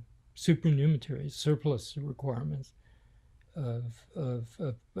supernumerary, surplus requirements of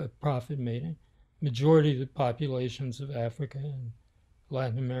profit making. Majority of the populations of Africa and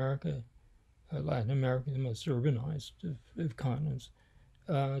Latin America, the most urbanized of continents,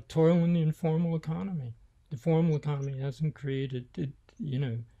 toil in the informal economy. The formal economy hasn't created,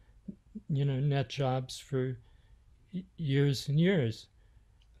 net jobs for years and years.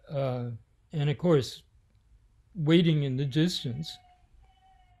 And of course, waiting in the distance,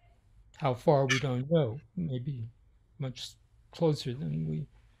 how far we don't know, maybe much closer than we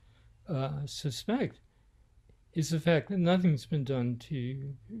suspect, is the fact that nothing's been done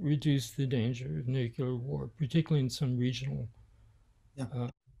to reduce the danger of nuclear war, particularly in some regional Yeah.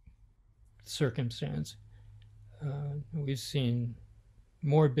 circumstance. We've seen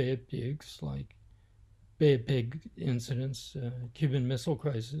more Bay of Pigs, like Bay of Pig incidents, Cuban Missile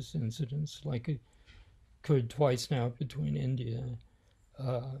Crisis incidents, like occurred twice now between India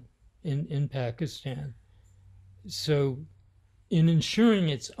in Pakistan. So, in ensuring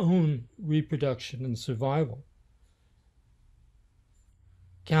its own reproduction and survival,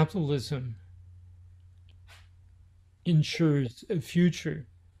 capitalism ensures a future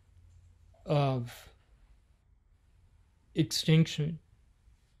of extinction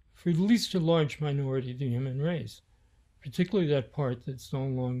for at least a large minority of the human race, particularly that part that's no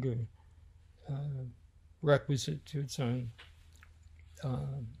longer requisite to its own,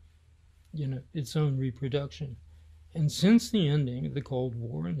 its own reproduction. And since the ending of the Cold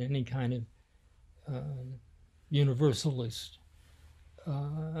War and any kind of universalist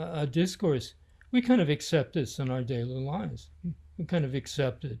discourse, we kind of accept this in our daily lives. We kind of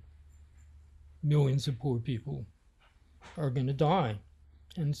accept that millions of poor people are going to die.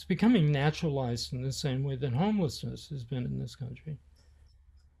 And it's becoming naturalized in the same way that homelessness has been in this country.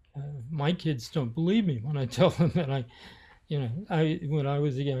 My kids don't believe me when I tell them that when I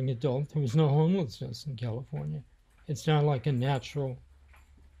was a young adult, there was no homelessness in California. It's now like a natural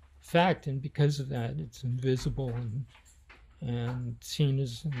fact, and because of that, it's invisible and seen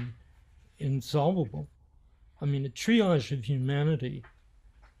as insolvable. I mean, a triage of humanity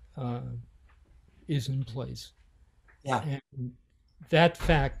is in place. Yeah. And that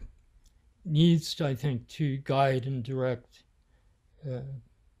fact needs, I think, to guide and direct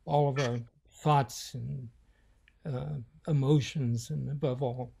all of our thoughts and emotions, and above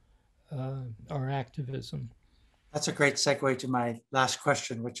all, our activism. That's a great segue to my last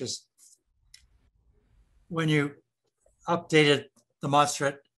question, which is, when you updated The Monster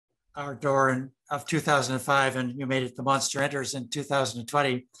at Our Door of 2005, and you made it The Monster Enters in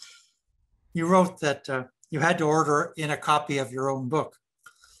 2020, you wrote that you had to order in a copy of your own book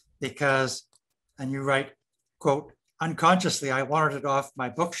because, and you write, quote, "Unconsciously, I wanted it off my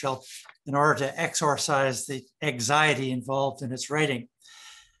bookshelf in order to exorcise the anxiety involved in its writing."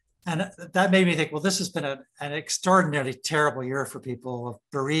 And that made me think, well, this has been an extraordinarily terrible year for people, of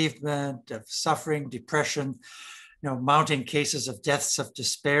bereavement, of suffering, depression, mounting cases of deaths of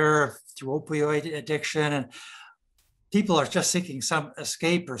despair through opioid addiction. And people are just seeking some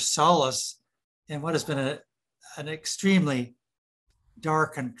escape or solace in what has been an extremely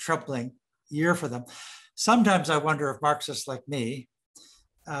dark and troubling year for them. Sometimes I wonder if Marxists like me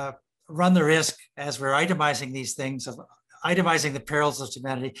run the risk, as we're itemizing these things, of itemizing the perils of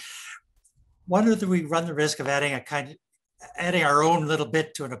humanity, wonder that we run the risk of adding our own little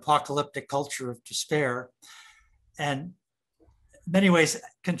bit to an apocalyptic culture of despair, and in many ways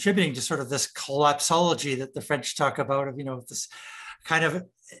contributing to sort of this collapsology that the French talk about, of this kind of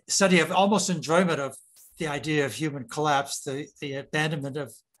study of almost enjoyment of the idea of human collapse, the abandonment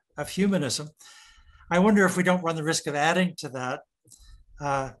of humanism. I wonder if we don't run the risk of adding to that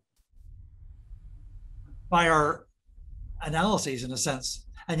by our analyses, in a sense.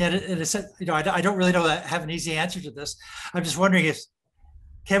 And yet, in a sense, I don't really know that I have an easy answer to this. I'm just wondering if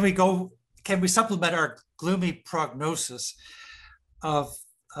can we supplement our gloomy prognosis of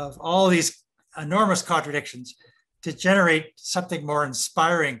all these enormous contradictions to generate something more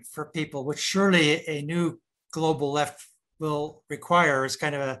inspiring for people, which surely a new global left will require, is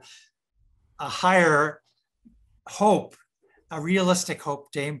kind of a higher hope, a realistic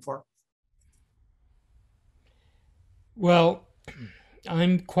hope to aim for. Well,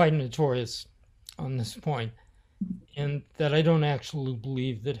 I'm quite notorious on this point, and that I don't actually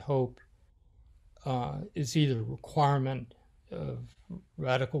believe that hope is either a requirement of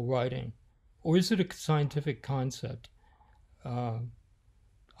radical writing, or is it a scientific concept?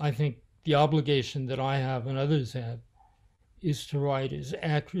 I think the obligation that I have and others have is to write as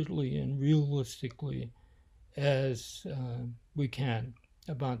accurately and realistically as we can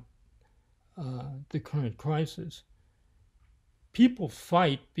about the current crisis. People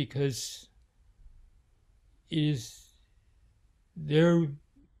fight because it is their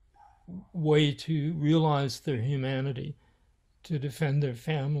way to realize their humanity, to defend their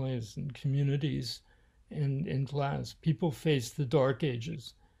families and communities and class. People face the dark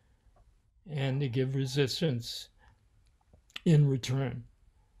ages and they give resistance in return.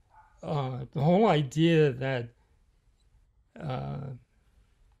 The whole idea that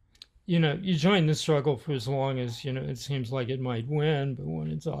you join the struggle for as long as it seems like it might win, but when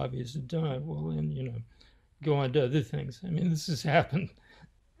it's obvious it doesn't, well, then go on to other things. I mean, this has happened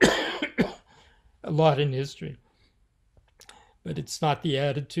a lot in history, but it's not the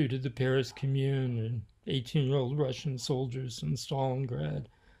attitude of the Paris Commune and 18-year-old Russian soldiers in Stalingrad.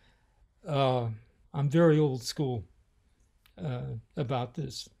 I'm very old school about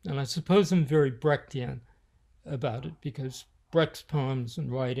this, and I suppose I'm very Brechtian about it because Brecht's poems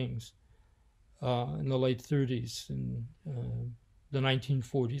and writings in the late 30s and the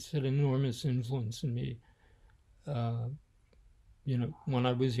 1940s had enormous influence in me, when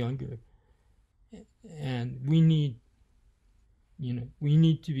I was younger. And we need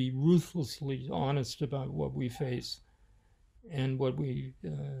to be ruthlessly honest about what we face and what we,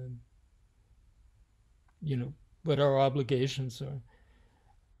 what our obligations are.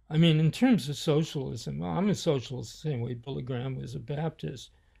 I mean, in terms of socialism, well, I'm a socialist the same way Billy Graham was a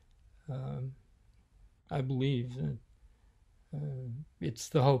Baptist. I believe that it's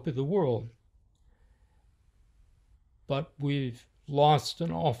the hope of the world. But we've lost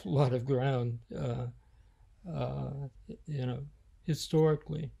an awful lot of ground,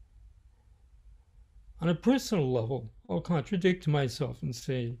 historically. On a personal level, I'll contradict myself and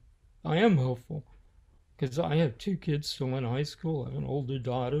say I am hopeful because I have two kids still in high school. I have an older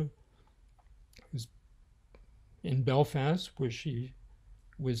daughter who's in Belfast, where she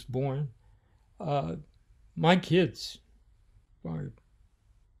was born. My kids are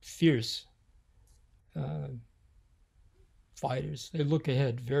fierce fighters. They look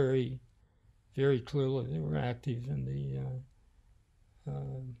ahead very, very clearly. They were active in the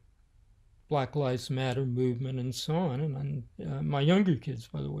Black Lives Matter movement and so on. And my younger kids,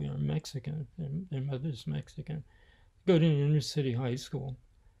 by the way, are Mexican. Their mother's Mexican. Go to an inner city high school.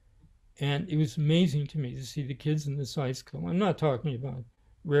 And it was amazing to me to see the kids in this high school. I'm not talking about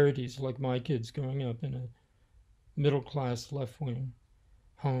rarities like my kids growing up in a middle-class left-wing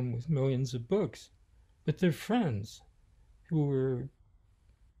home with millions of books, but their friends who were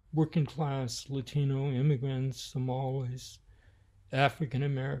working-class Latino immigrants, Somalis, African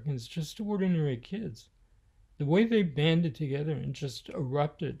Americans, just ordinary kids. The way they banded together and just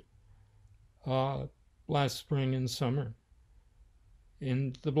erupted last spring and summer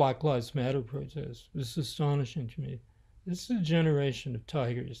in the Black Lives Matter protests was astonishing to me. This is a generation of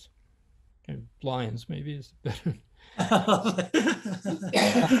tigers. And lions maybe is better.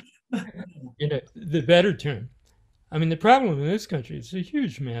 The better term. I mean, the problem in this country is a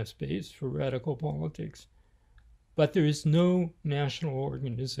huge mass base for radical politics, but there is no national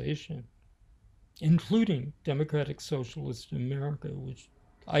organization, including Democratic Socialist America, which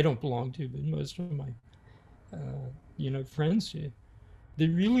I don't belong to, but most of my, friends do, that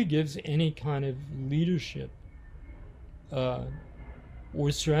really gives any kind of leadership or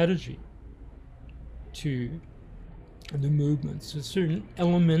strategy to the movements, to certain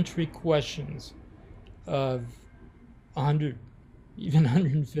elementary questions of 100, even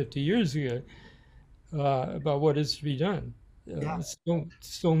 150 years ago about what is to be done.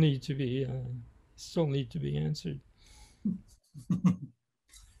 Still need to be answered.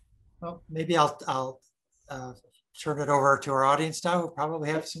 Well, maybe I'll turn it over to our audience now. We'll probably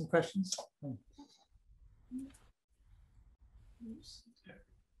have some questions.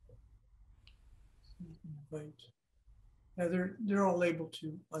 They're all able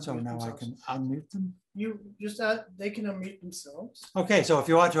to unmute So now themselves. I can unmute them. You just they can unmute themselves. Okay, so if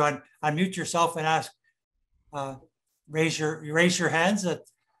you want to unmute yourself and ask, raise your hands.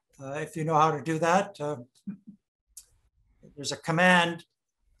 If you know how to do that, there's a command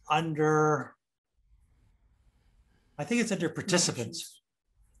under. I think it's under participants,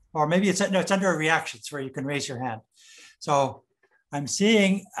 or maybe it's under reactions where you can raise your hand. So I'm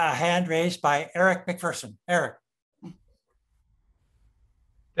seeing a hand raised by Eric McPherson. Eric.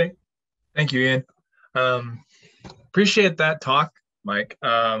 Thank you, Ian. Appreciate that talk, Mike.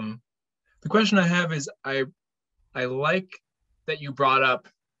 The question I have is, I like that you brought up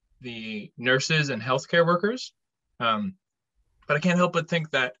the nurses and healthcare workers, but I can't help but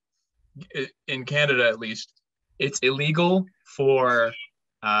think that in Canada, at least, it's illegal for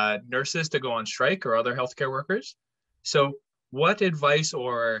nurses to go on strike or other healthcare workers. So what advice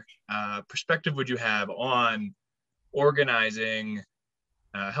or perspective would you have on organizing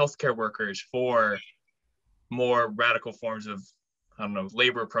healthcare workers for more radical forms of,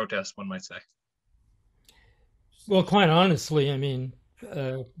 labor protest, one might say? Well, quite honestly, I mean,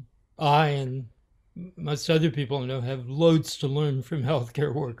 I and most other people I know have loads to learn from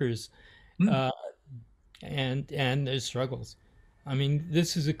healthcare workers and their struggles. I mean,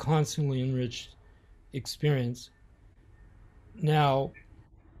 this is a constantly enriched experience. Now,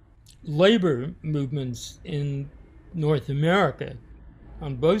 labor movements in North America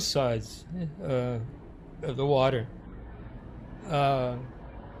on both sides of the water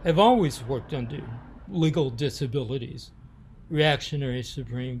have always worked under legal disabilities, reactionary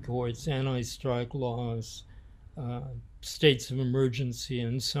Supreme Courts, anti-strike laws, uh, states of emergency,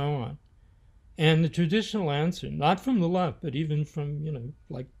 and so on. And the traditional answer, not from the left, but even from,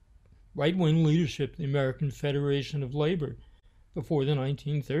 like right-wing leadership, the American Federation of Labor before the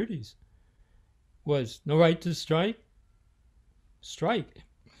 1930s, was no right to strike, strike.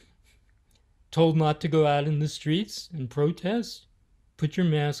 Told not to go out in the streets and protest, put your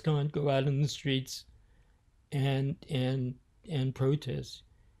mask on, go out in the streets and protest.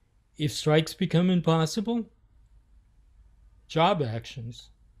 If strikes become impossible, job actions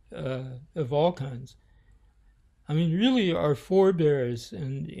of all kinds. I mean, really, our forebears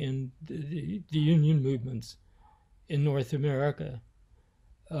in the union movements in North America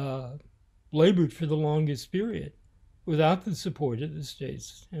labored for the longest period without the support of the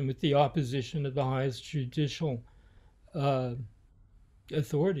states and with the opposition of the highest judicial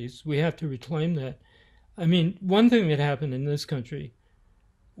authorities. We have to reclaim that. I mean, one thing that happened in this country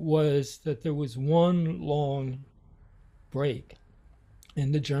was that there was one long break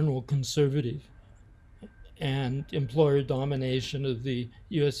in the general conservative and employer domination of the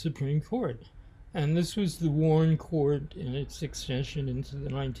U.S. Supreme Court. And this was the Warren Court and its extension into the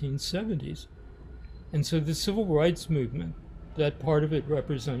 1970s. And so the civil rights movement, that part of it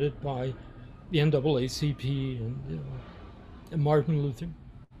represented by the NAACP and Martin Luther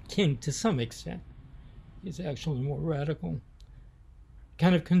King to some extent, he's actually more radical,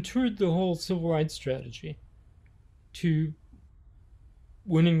 kind of contoured the whole civil rights strategy to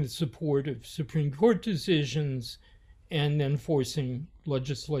winning the support of Supreme Court decisions and then forcing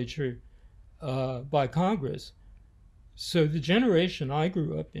legislature by Congress. So the generation I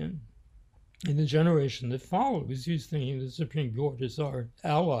grew up in, and the generation that followed, was used to thinking of the Supreme Court as our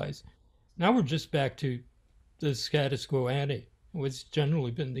allies. Now we're just back to the status quo ante, what's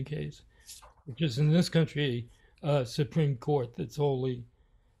generally been the case, which is in this country a Supreme Court that's wholly,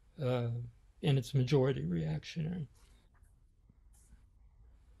 in its majority, reactionary.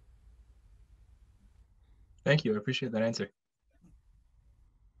 Thank you. I appreciate that answer.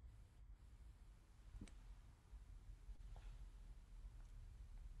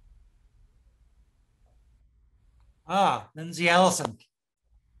 Lindsay Allison.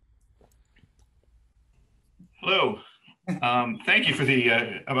 Hello. Thank you for the,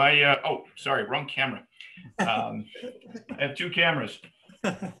 oh, sorry, wrong camera. I have two cameras.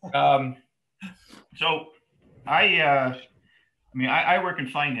 So I work in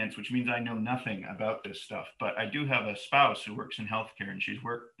finance, which means I know nothing about this stuff, but I do have a spouse who works in healthcare, and she's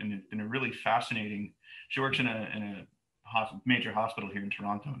worked in a really fascinating, she works in a major hospital here in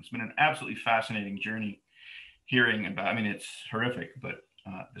Toronto. It's been an absolutely fascinating journey hearing about, I mean, it's horrific, but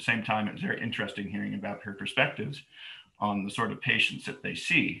at the same time, it's very interesting hearing about her perspectives on the sort of patients that they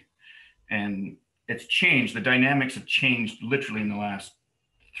see. And it's changed, the dynamics have changed literally in the last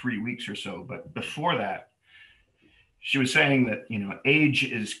 3 weeks or so. But before that, she was saying that, age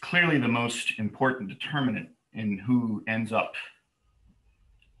is clearly the most important determinant in who ends up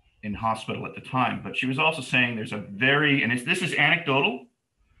in hospital at the time. But she was also saying there's a very, and this is anecdotal,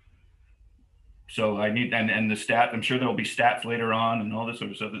 so I need, and the stat, I'm sure there'll be stats later on and all this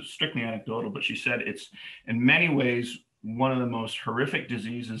sort of stuff. It's strictly anecdotal, but she said it's in many ways one of the most horrific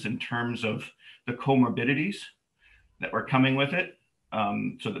diseases in terms of the comorbidities that were coming with it.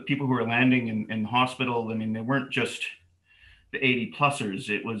 So the people who were landing in hospital, I mean, they weren't just the 80 plusers,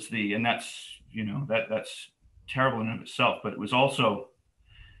 it was and that's, that's terrible in and of itself, but it was also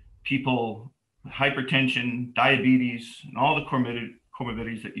people with hypertension, diabetes, and all the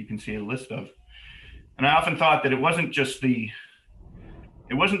comorbidities that you can see a list of. And I often thought that it wasn't the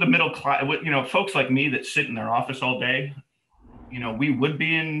middle class, folks like me that sit in their office all day, we would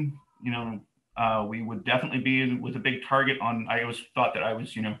be in, we would definitely be in with a big target on, I always thought that I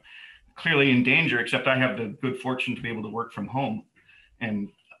was, clearly in danger, except I have the good fortune to be able to work from home.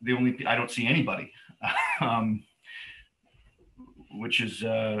 And I don't see anybody, which is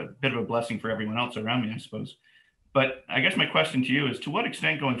a bit of a blessing for everyone else around me, I suppose. But I guess my question to you is, to what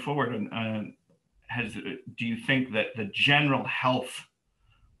extent going forward, do you think that the general health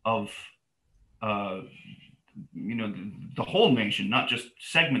of the whole nation, not just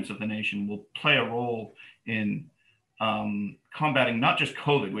segments of the nation, will play a role in combating not just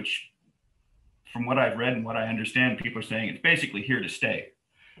COVID, which from what I've read and what I understand, people are saying it's basically here to stay.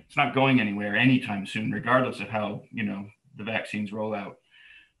 It's not going anywhere anytime soon, regardless of how, the vaccines roll out.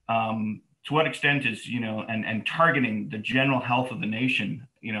 To what extent is, and targeting the general health of the nation,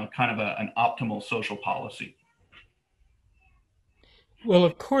 kind of an optimal social policy? Well,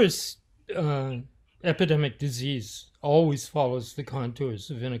 of course, epidemic disease always follows the contours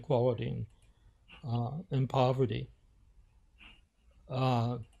of inequality and poverty.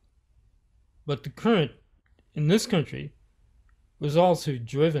 But the current in this country was also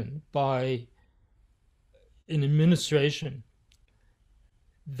driven by an administration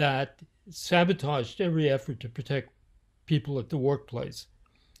that sabotaged every effort to protect people at the workplace.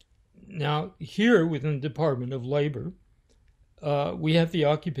 Now, here within the Department of Labor, we have the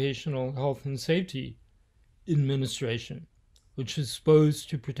Occupational Health and Safety Administration, which is supposed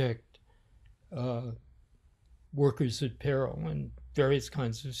to protect workers at peril in various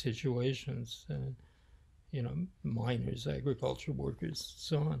kinds of situations, miners, agriculture workers,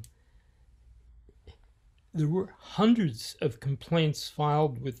 so on. There were hundreds of complaints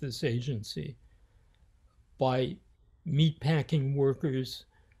filed with this agency by meatpacking workers,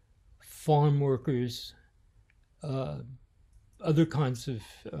 farm workers, other kinds of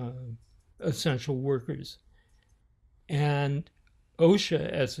essential workers. And OSHA,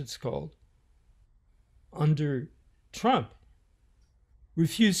 as it's called, under Trump,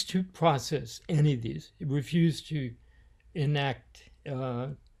 refused to process any of these. It refused to enact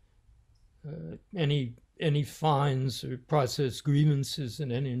any fines or process grievances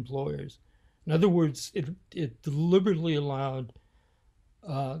in any employers. In other words, it deliberately allowed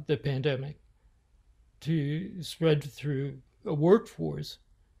the pandemic to spread through a workforce,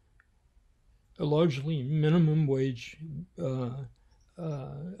 a largely minimum wage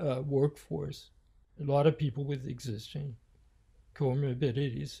workforce, a lot of people with existing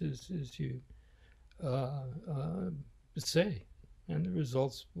comorbidities, as you say, and the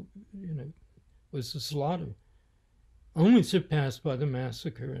results, was the slaughter, only surpassed by the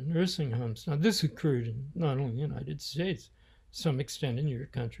massacre in nursing homes. Now, this occurred in not only the United States, to some extent in your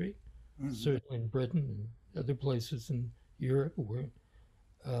country, certainly in Britain and other places in Europe where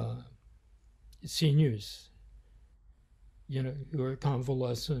seniors, who are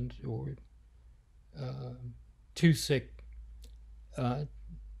convalescent or too sick to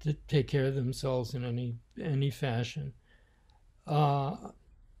take care of themselves in any fashion, are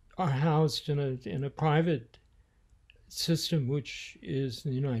housed in a private system, which is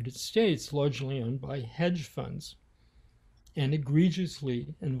in the United States largely owned by hedge funds and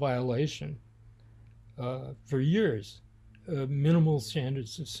egregiously in violation for years of minimal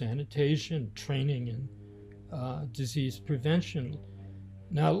standards of sanitation, training, and disease prevention.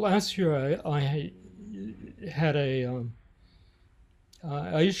 Now, last year I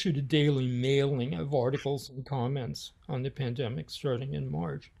issued a daily mailing of articles and comments on the pandemic starting in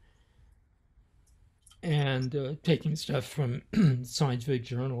March, and taking stuff from scientific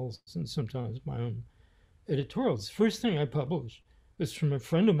journals and sometimes my own editorials. The first thing I published was from a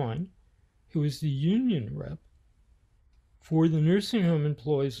friend of mine who is the union rep for the nursing home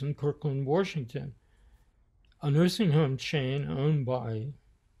employees in Kirkland, Washington, a nursing home chain owned by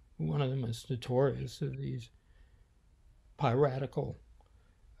one of the most notorious of these piratical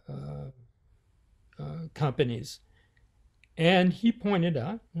companies. And he pointed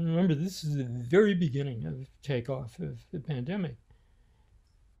out, and remember, this is the very beginning of takeoff of the pandemic,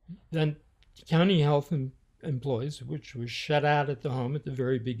 then county health employees, which were shut out at the home at the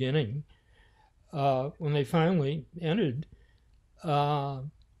very beginning, when they finally entered,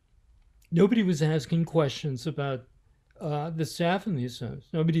 nobody was asking questions about the staff in these homes.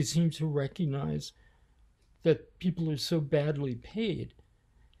 Nobody seemed to recognize that people are so badly paid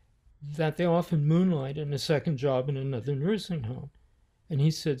that they often moonlight in a second job in another nursing home. And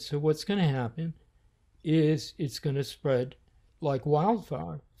he said, so what's going to happen is it's going to spread like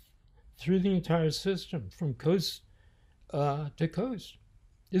wildfire through the entire system from coast to coast.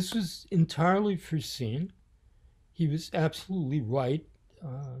 This was entirely foreseen. He was absolutely right,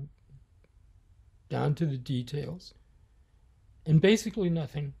 down to the details. And basically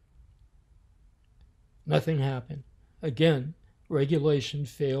nothing happened. Again, regulation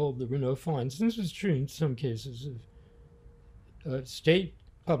failed. There were no fines. This was true in some cases of state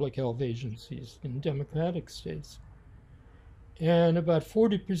public health agencies in democratic states. And about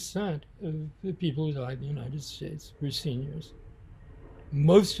 40% of the people who died in the United States were seniors.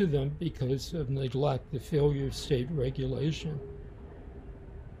 Most of them because of neglect, the failure of state regulation.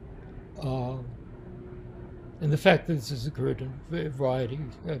 And the fact that this has occurred in a variety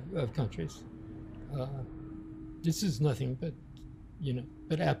of countries. This is nothing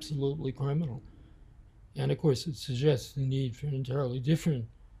but absolutely criminal. And of course, it suggests the need for an entirely different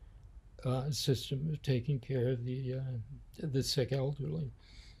system of taking care of the sick elderly.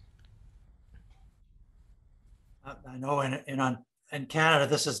 I know in Canada,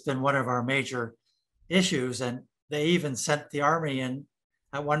 this has been one of our major issues, and they even sent the army in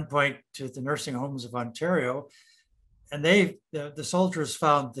at one point to the nursing homes of Ontario, and the soldiers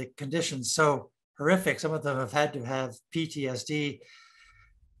found the conditions so horrific. Some of them have had to have PTSD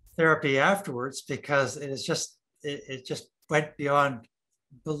therapy afterwards because it just went beyond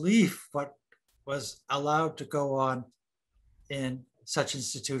belief what was allowed to go on in such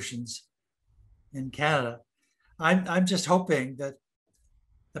institutions in Canada. I'm just hoping that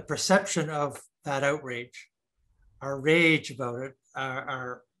the perception of that outrage, our rage about it,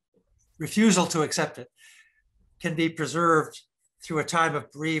 our refusal to accept it, can be preserved through a time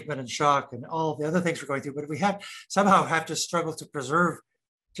of bereavement and shock and all the other things we're going through. But we somehow have to struggle to preserve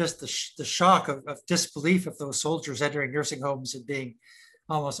just the shock of disbelief of those soldiers entering nursing homes and being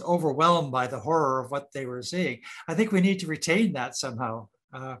almost overwhelmed by the horror of what they were seeing. I think we need to retain that somehow,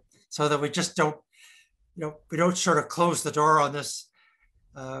 so that we just don't, we don't sort of close the door on this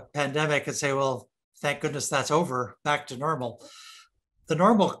pandemic and say, well, thank goodness that's over, back to normal. The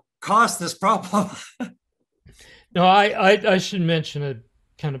normal caused this problem. No, I should mention a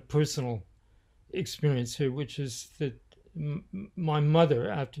kind of personal experience here, which is that my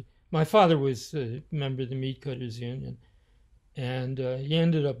mother, my father was a member of the Meat Cutters Union, and he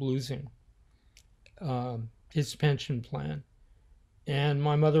ended up losing his pension plan. And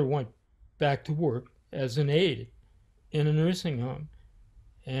my mother went back to work as an aide in a nursing home.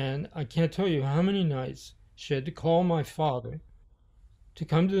 And I can't tell you how many nights she had to call my father to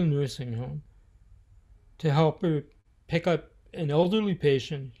come to the nursing home to help her pick up an elderly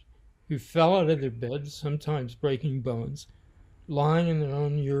patient who fell out of their bed, sometimes breaking bones, lying in their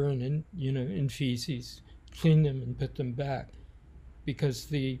own urine and, in feces, clean them and put them back, because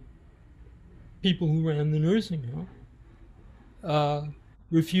the people who ran the nursing home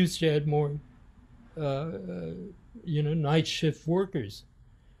refused to add more, night shift workers.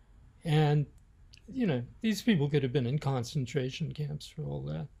 And, these people could have been in concentration camps for all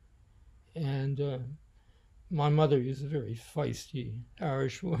that. And my mother is a very feisty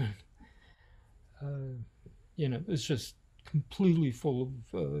Irish woman. It's just completely full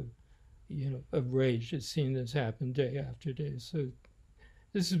of, of rage, just seeing this happen day after day. So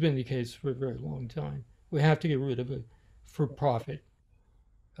this has been the case for a very long time. We have to get rid of a for-profit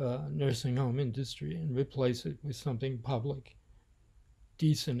nursing home industry and replace it with something public,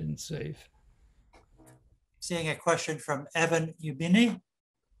 decent and safe. Seeing a question from Evan Ubini.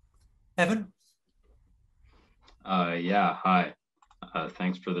 Evan? Yeah, hi.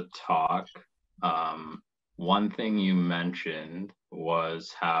 Thanks for the talk. One thing you mentioned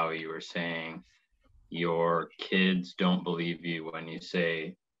was how you were saying your kids don't believe you when you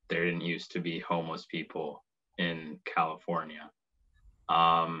say there didn't used to be homeless people in California.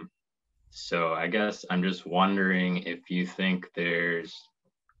 So I guess I'm just wondering if you think there's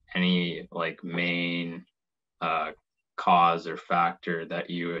any main cause or factor that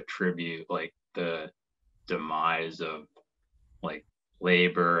you attribute the demise of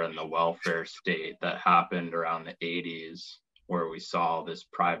labor and the welfare state that happened around the 80s, where we saw this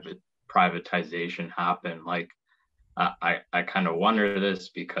privatization happen. I kind of wonder this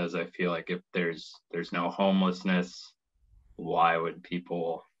because I feel like if there's no homelessness, why would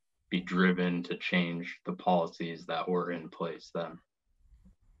people be driven to change the policies that were in place then?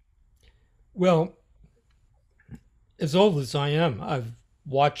 Well, as old as I am, I've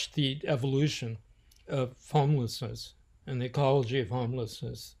watched the evolution of homelessness and the ecology of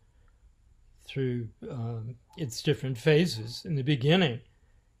homelessness through its different phases. In the beginning,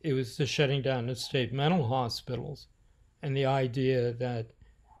 it was the shutting down of state mental hospitals and the idea that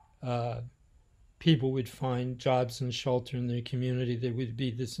people would find jobs and shelter in their community. There would be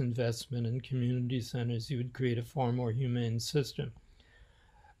this investment in community centers. You would create a far more humane system.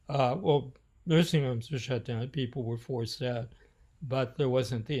 Well, nursing homes were shut down. People were forced out, but there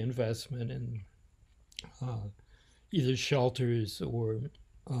wasn't the investment in either shelters or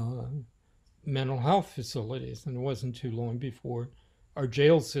mental health facilities. And it wasn't too long before our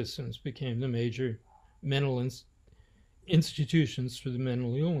jail systems became the major mental institutions for the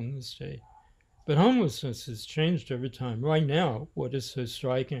mentally ill in the state. But homelessness has changed over time. Right now, what is so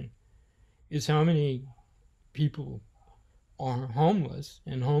striking is how many people are homeless,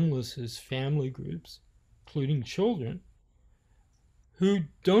 and homeless as family groups, including children, who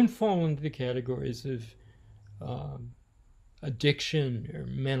don't fall into the categories of addiction or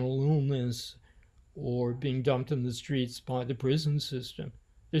mental illness or being dumped in the streets by the prison system.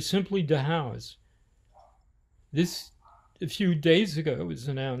 They're simply dehoused. A few days ago, it was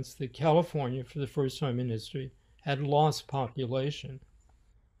announced that California, for the first time in history, had lost population.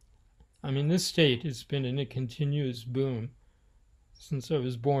 I mean, this state has been in a continuous boom since I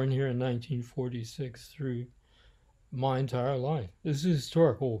was born here in 1946 through my entire life. This is a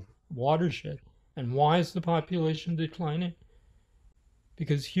historical watershed. And why is the population declining?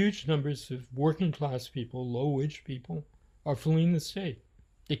 Because huge numbers of working class people, low wage people, are fleeing the state.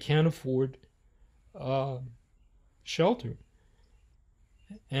 They can't afford shelter.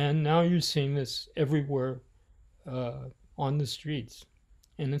 And now you're seeing this everywhere on the streets.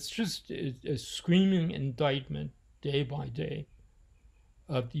 And it's just a screaming indictment day by day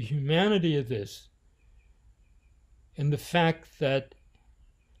of the humanity of this and the fact that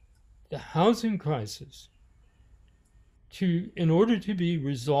the housing crisis, in order to be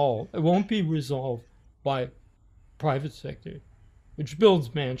resolved, it won't be resolved by private sector, which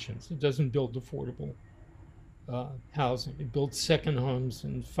builds mansions. It doesn't build affordable housing. It builds second homes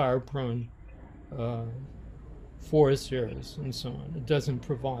in fire-prone forest areas and so on. It doesn't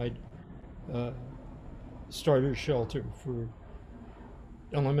provide starter shelter for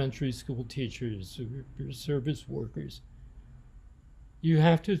elementary school teachers or service workers. You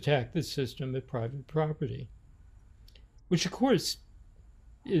have to attack the system of private property, which of course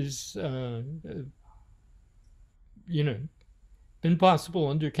is, been possible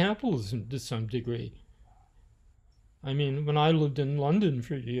under capitalism to some degree. I mean, when I lived in London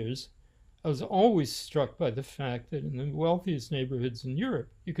for years, I was always struck by the fact that in the wealthiest neighborhoods in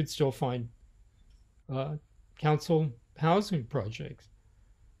Europe, you could still find council housing projects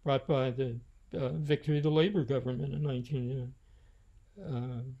brought by the victory of the Labour government in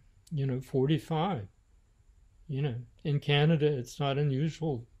 1945. In Canada, it's not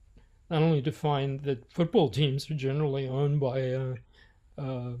unusual not only to find that football teams are generally owned by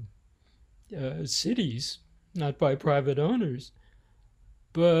cities, not by private owners,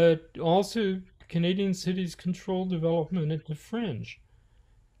 but also Canadian cities control development at the fringe.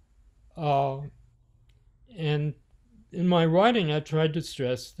 And in my writing, I tried to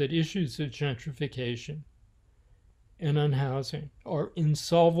stress that issues of gentrification and unhousing are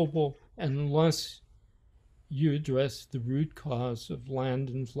insolvable unless you address the root cause of land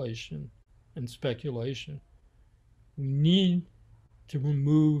inflation and speculation. We need to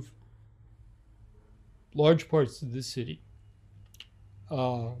remove large parts of the city,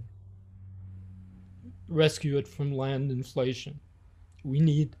 rescue it from land inflation. We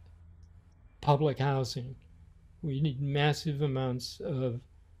need public housing. We need massive amounts of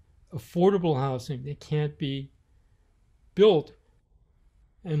affordable housing that can't be built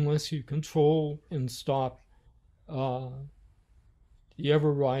unless you control and stop the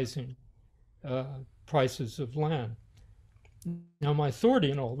ever-rising prices of land. Now, my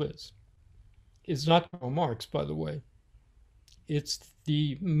authority in all this is not Karl Marx, by the way. It's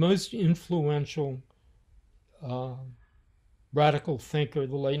the most influential radical thinker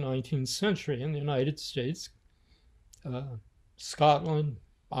of the late 19th century in the United States, Scotland,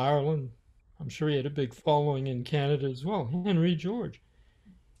 Ireland. I'm sure he had a big following in Canada as well, Henry George.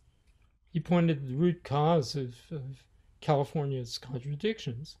 He pointed to the root cause of California's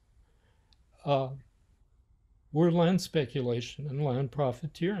contradictions were land speculation and land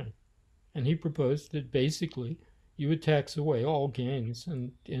profiteering. And he proposed that basically you would tax away all gains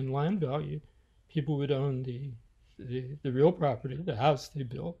in land value. People would own the real property, the house they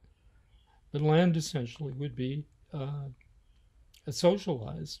built, but land essentially would be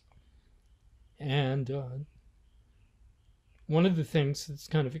socialized. And one of the things that's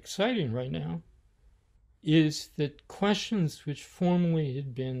kind of exciting right now is that questions which formerly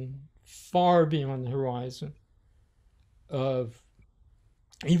had been far beyond the horizon of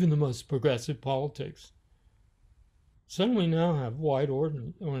even the most progressive politics suddenly now have wide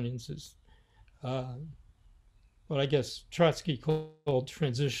audiences. What I guess Trotsky called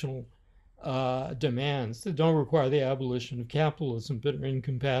transitional demands that don't require the abolition of capitalism but are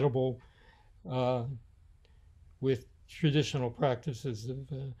incompatible with traditional practices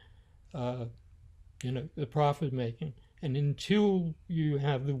of the profit making. And until you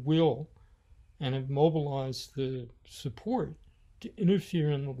have the will and have mobilized the support to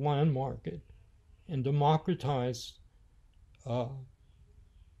interfere in the land market and democratize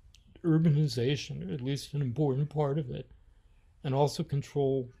urbanization, or at least an important part of it, and also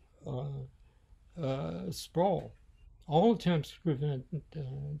control sprawl. All attempts to prevent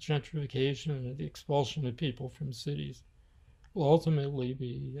gentrification and the expulsion of people from cities will ultimately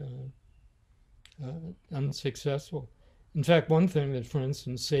be unsuccessful. In fact, one thing that, for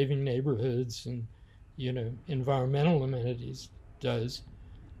instance, saving neighborhoods and environmental amenities does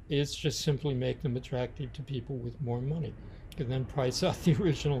is just simply make them attractive to people with more money, and then price out the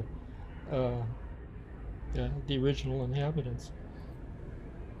original inhabitants.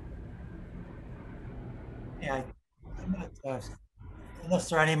 Yeah, I'm not, unless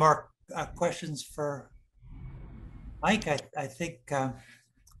there are any more questions for Mike, I think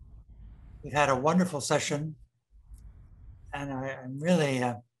we've had a wonderful session, and I'm really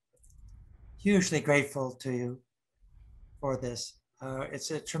hugely grateful to you for this. It's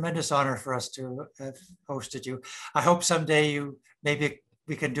a tremendous honor for us to have hosted you. I hope someday maybe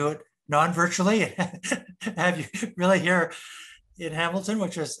we can do it non-virtually, have you really here in Hamilton,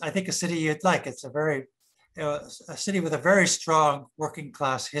 which is, I think, a city you'd like. It's a city with a very strong working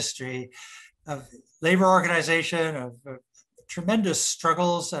class history of labor organization, of tremendous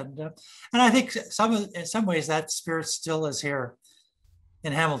struggles, and I think in some ways that spirit still is here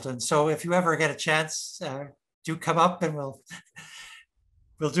in Hamilton. So if you ever get a chance, do come up and we'll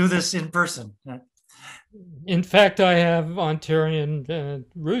do this in person. In fact, I have Ontarian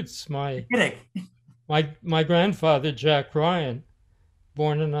roots. My grandfather, Jack Ryan,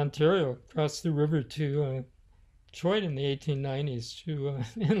 born in Ontario, crossed the river to Detroit in the 1890s to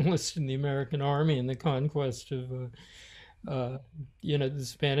enlist in the American Army in the conquest of the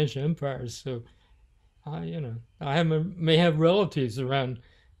Spanish Empire. So I may have relatives around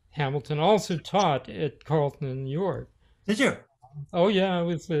Hamilton. Also taught at Carleton in New York. Did you? Oh yeah, I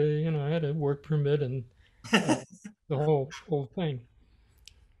was I had a work permit and the whole thing.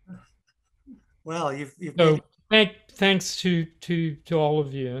 Well, you've so thanks to all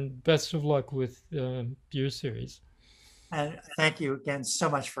of you, and best of luck with your series. And thank you again so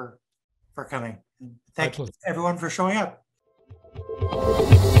much for coming. And thank you everyone for showing up.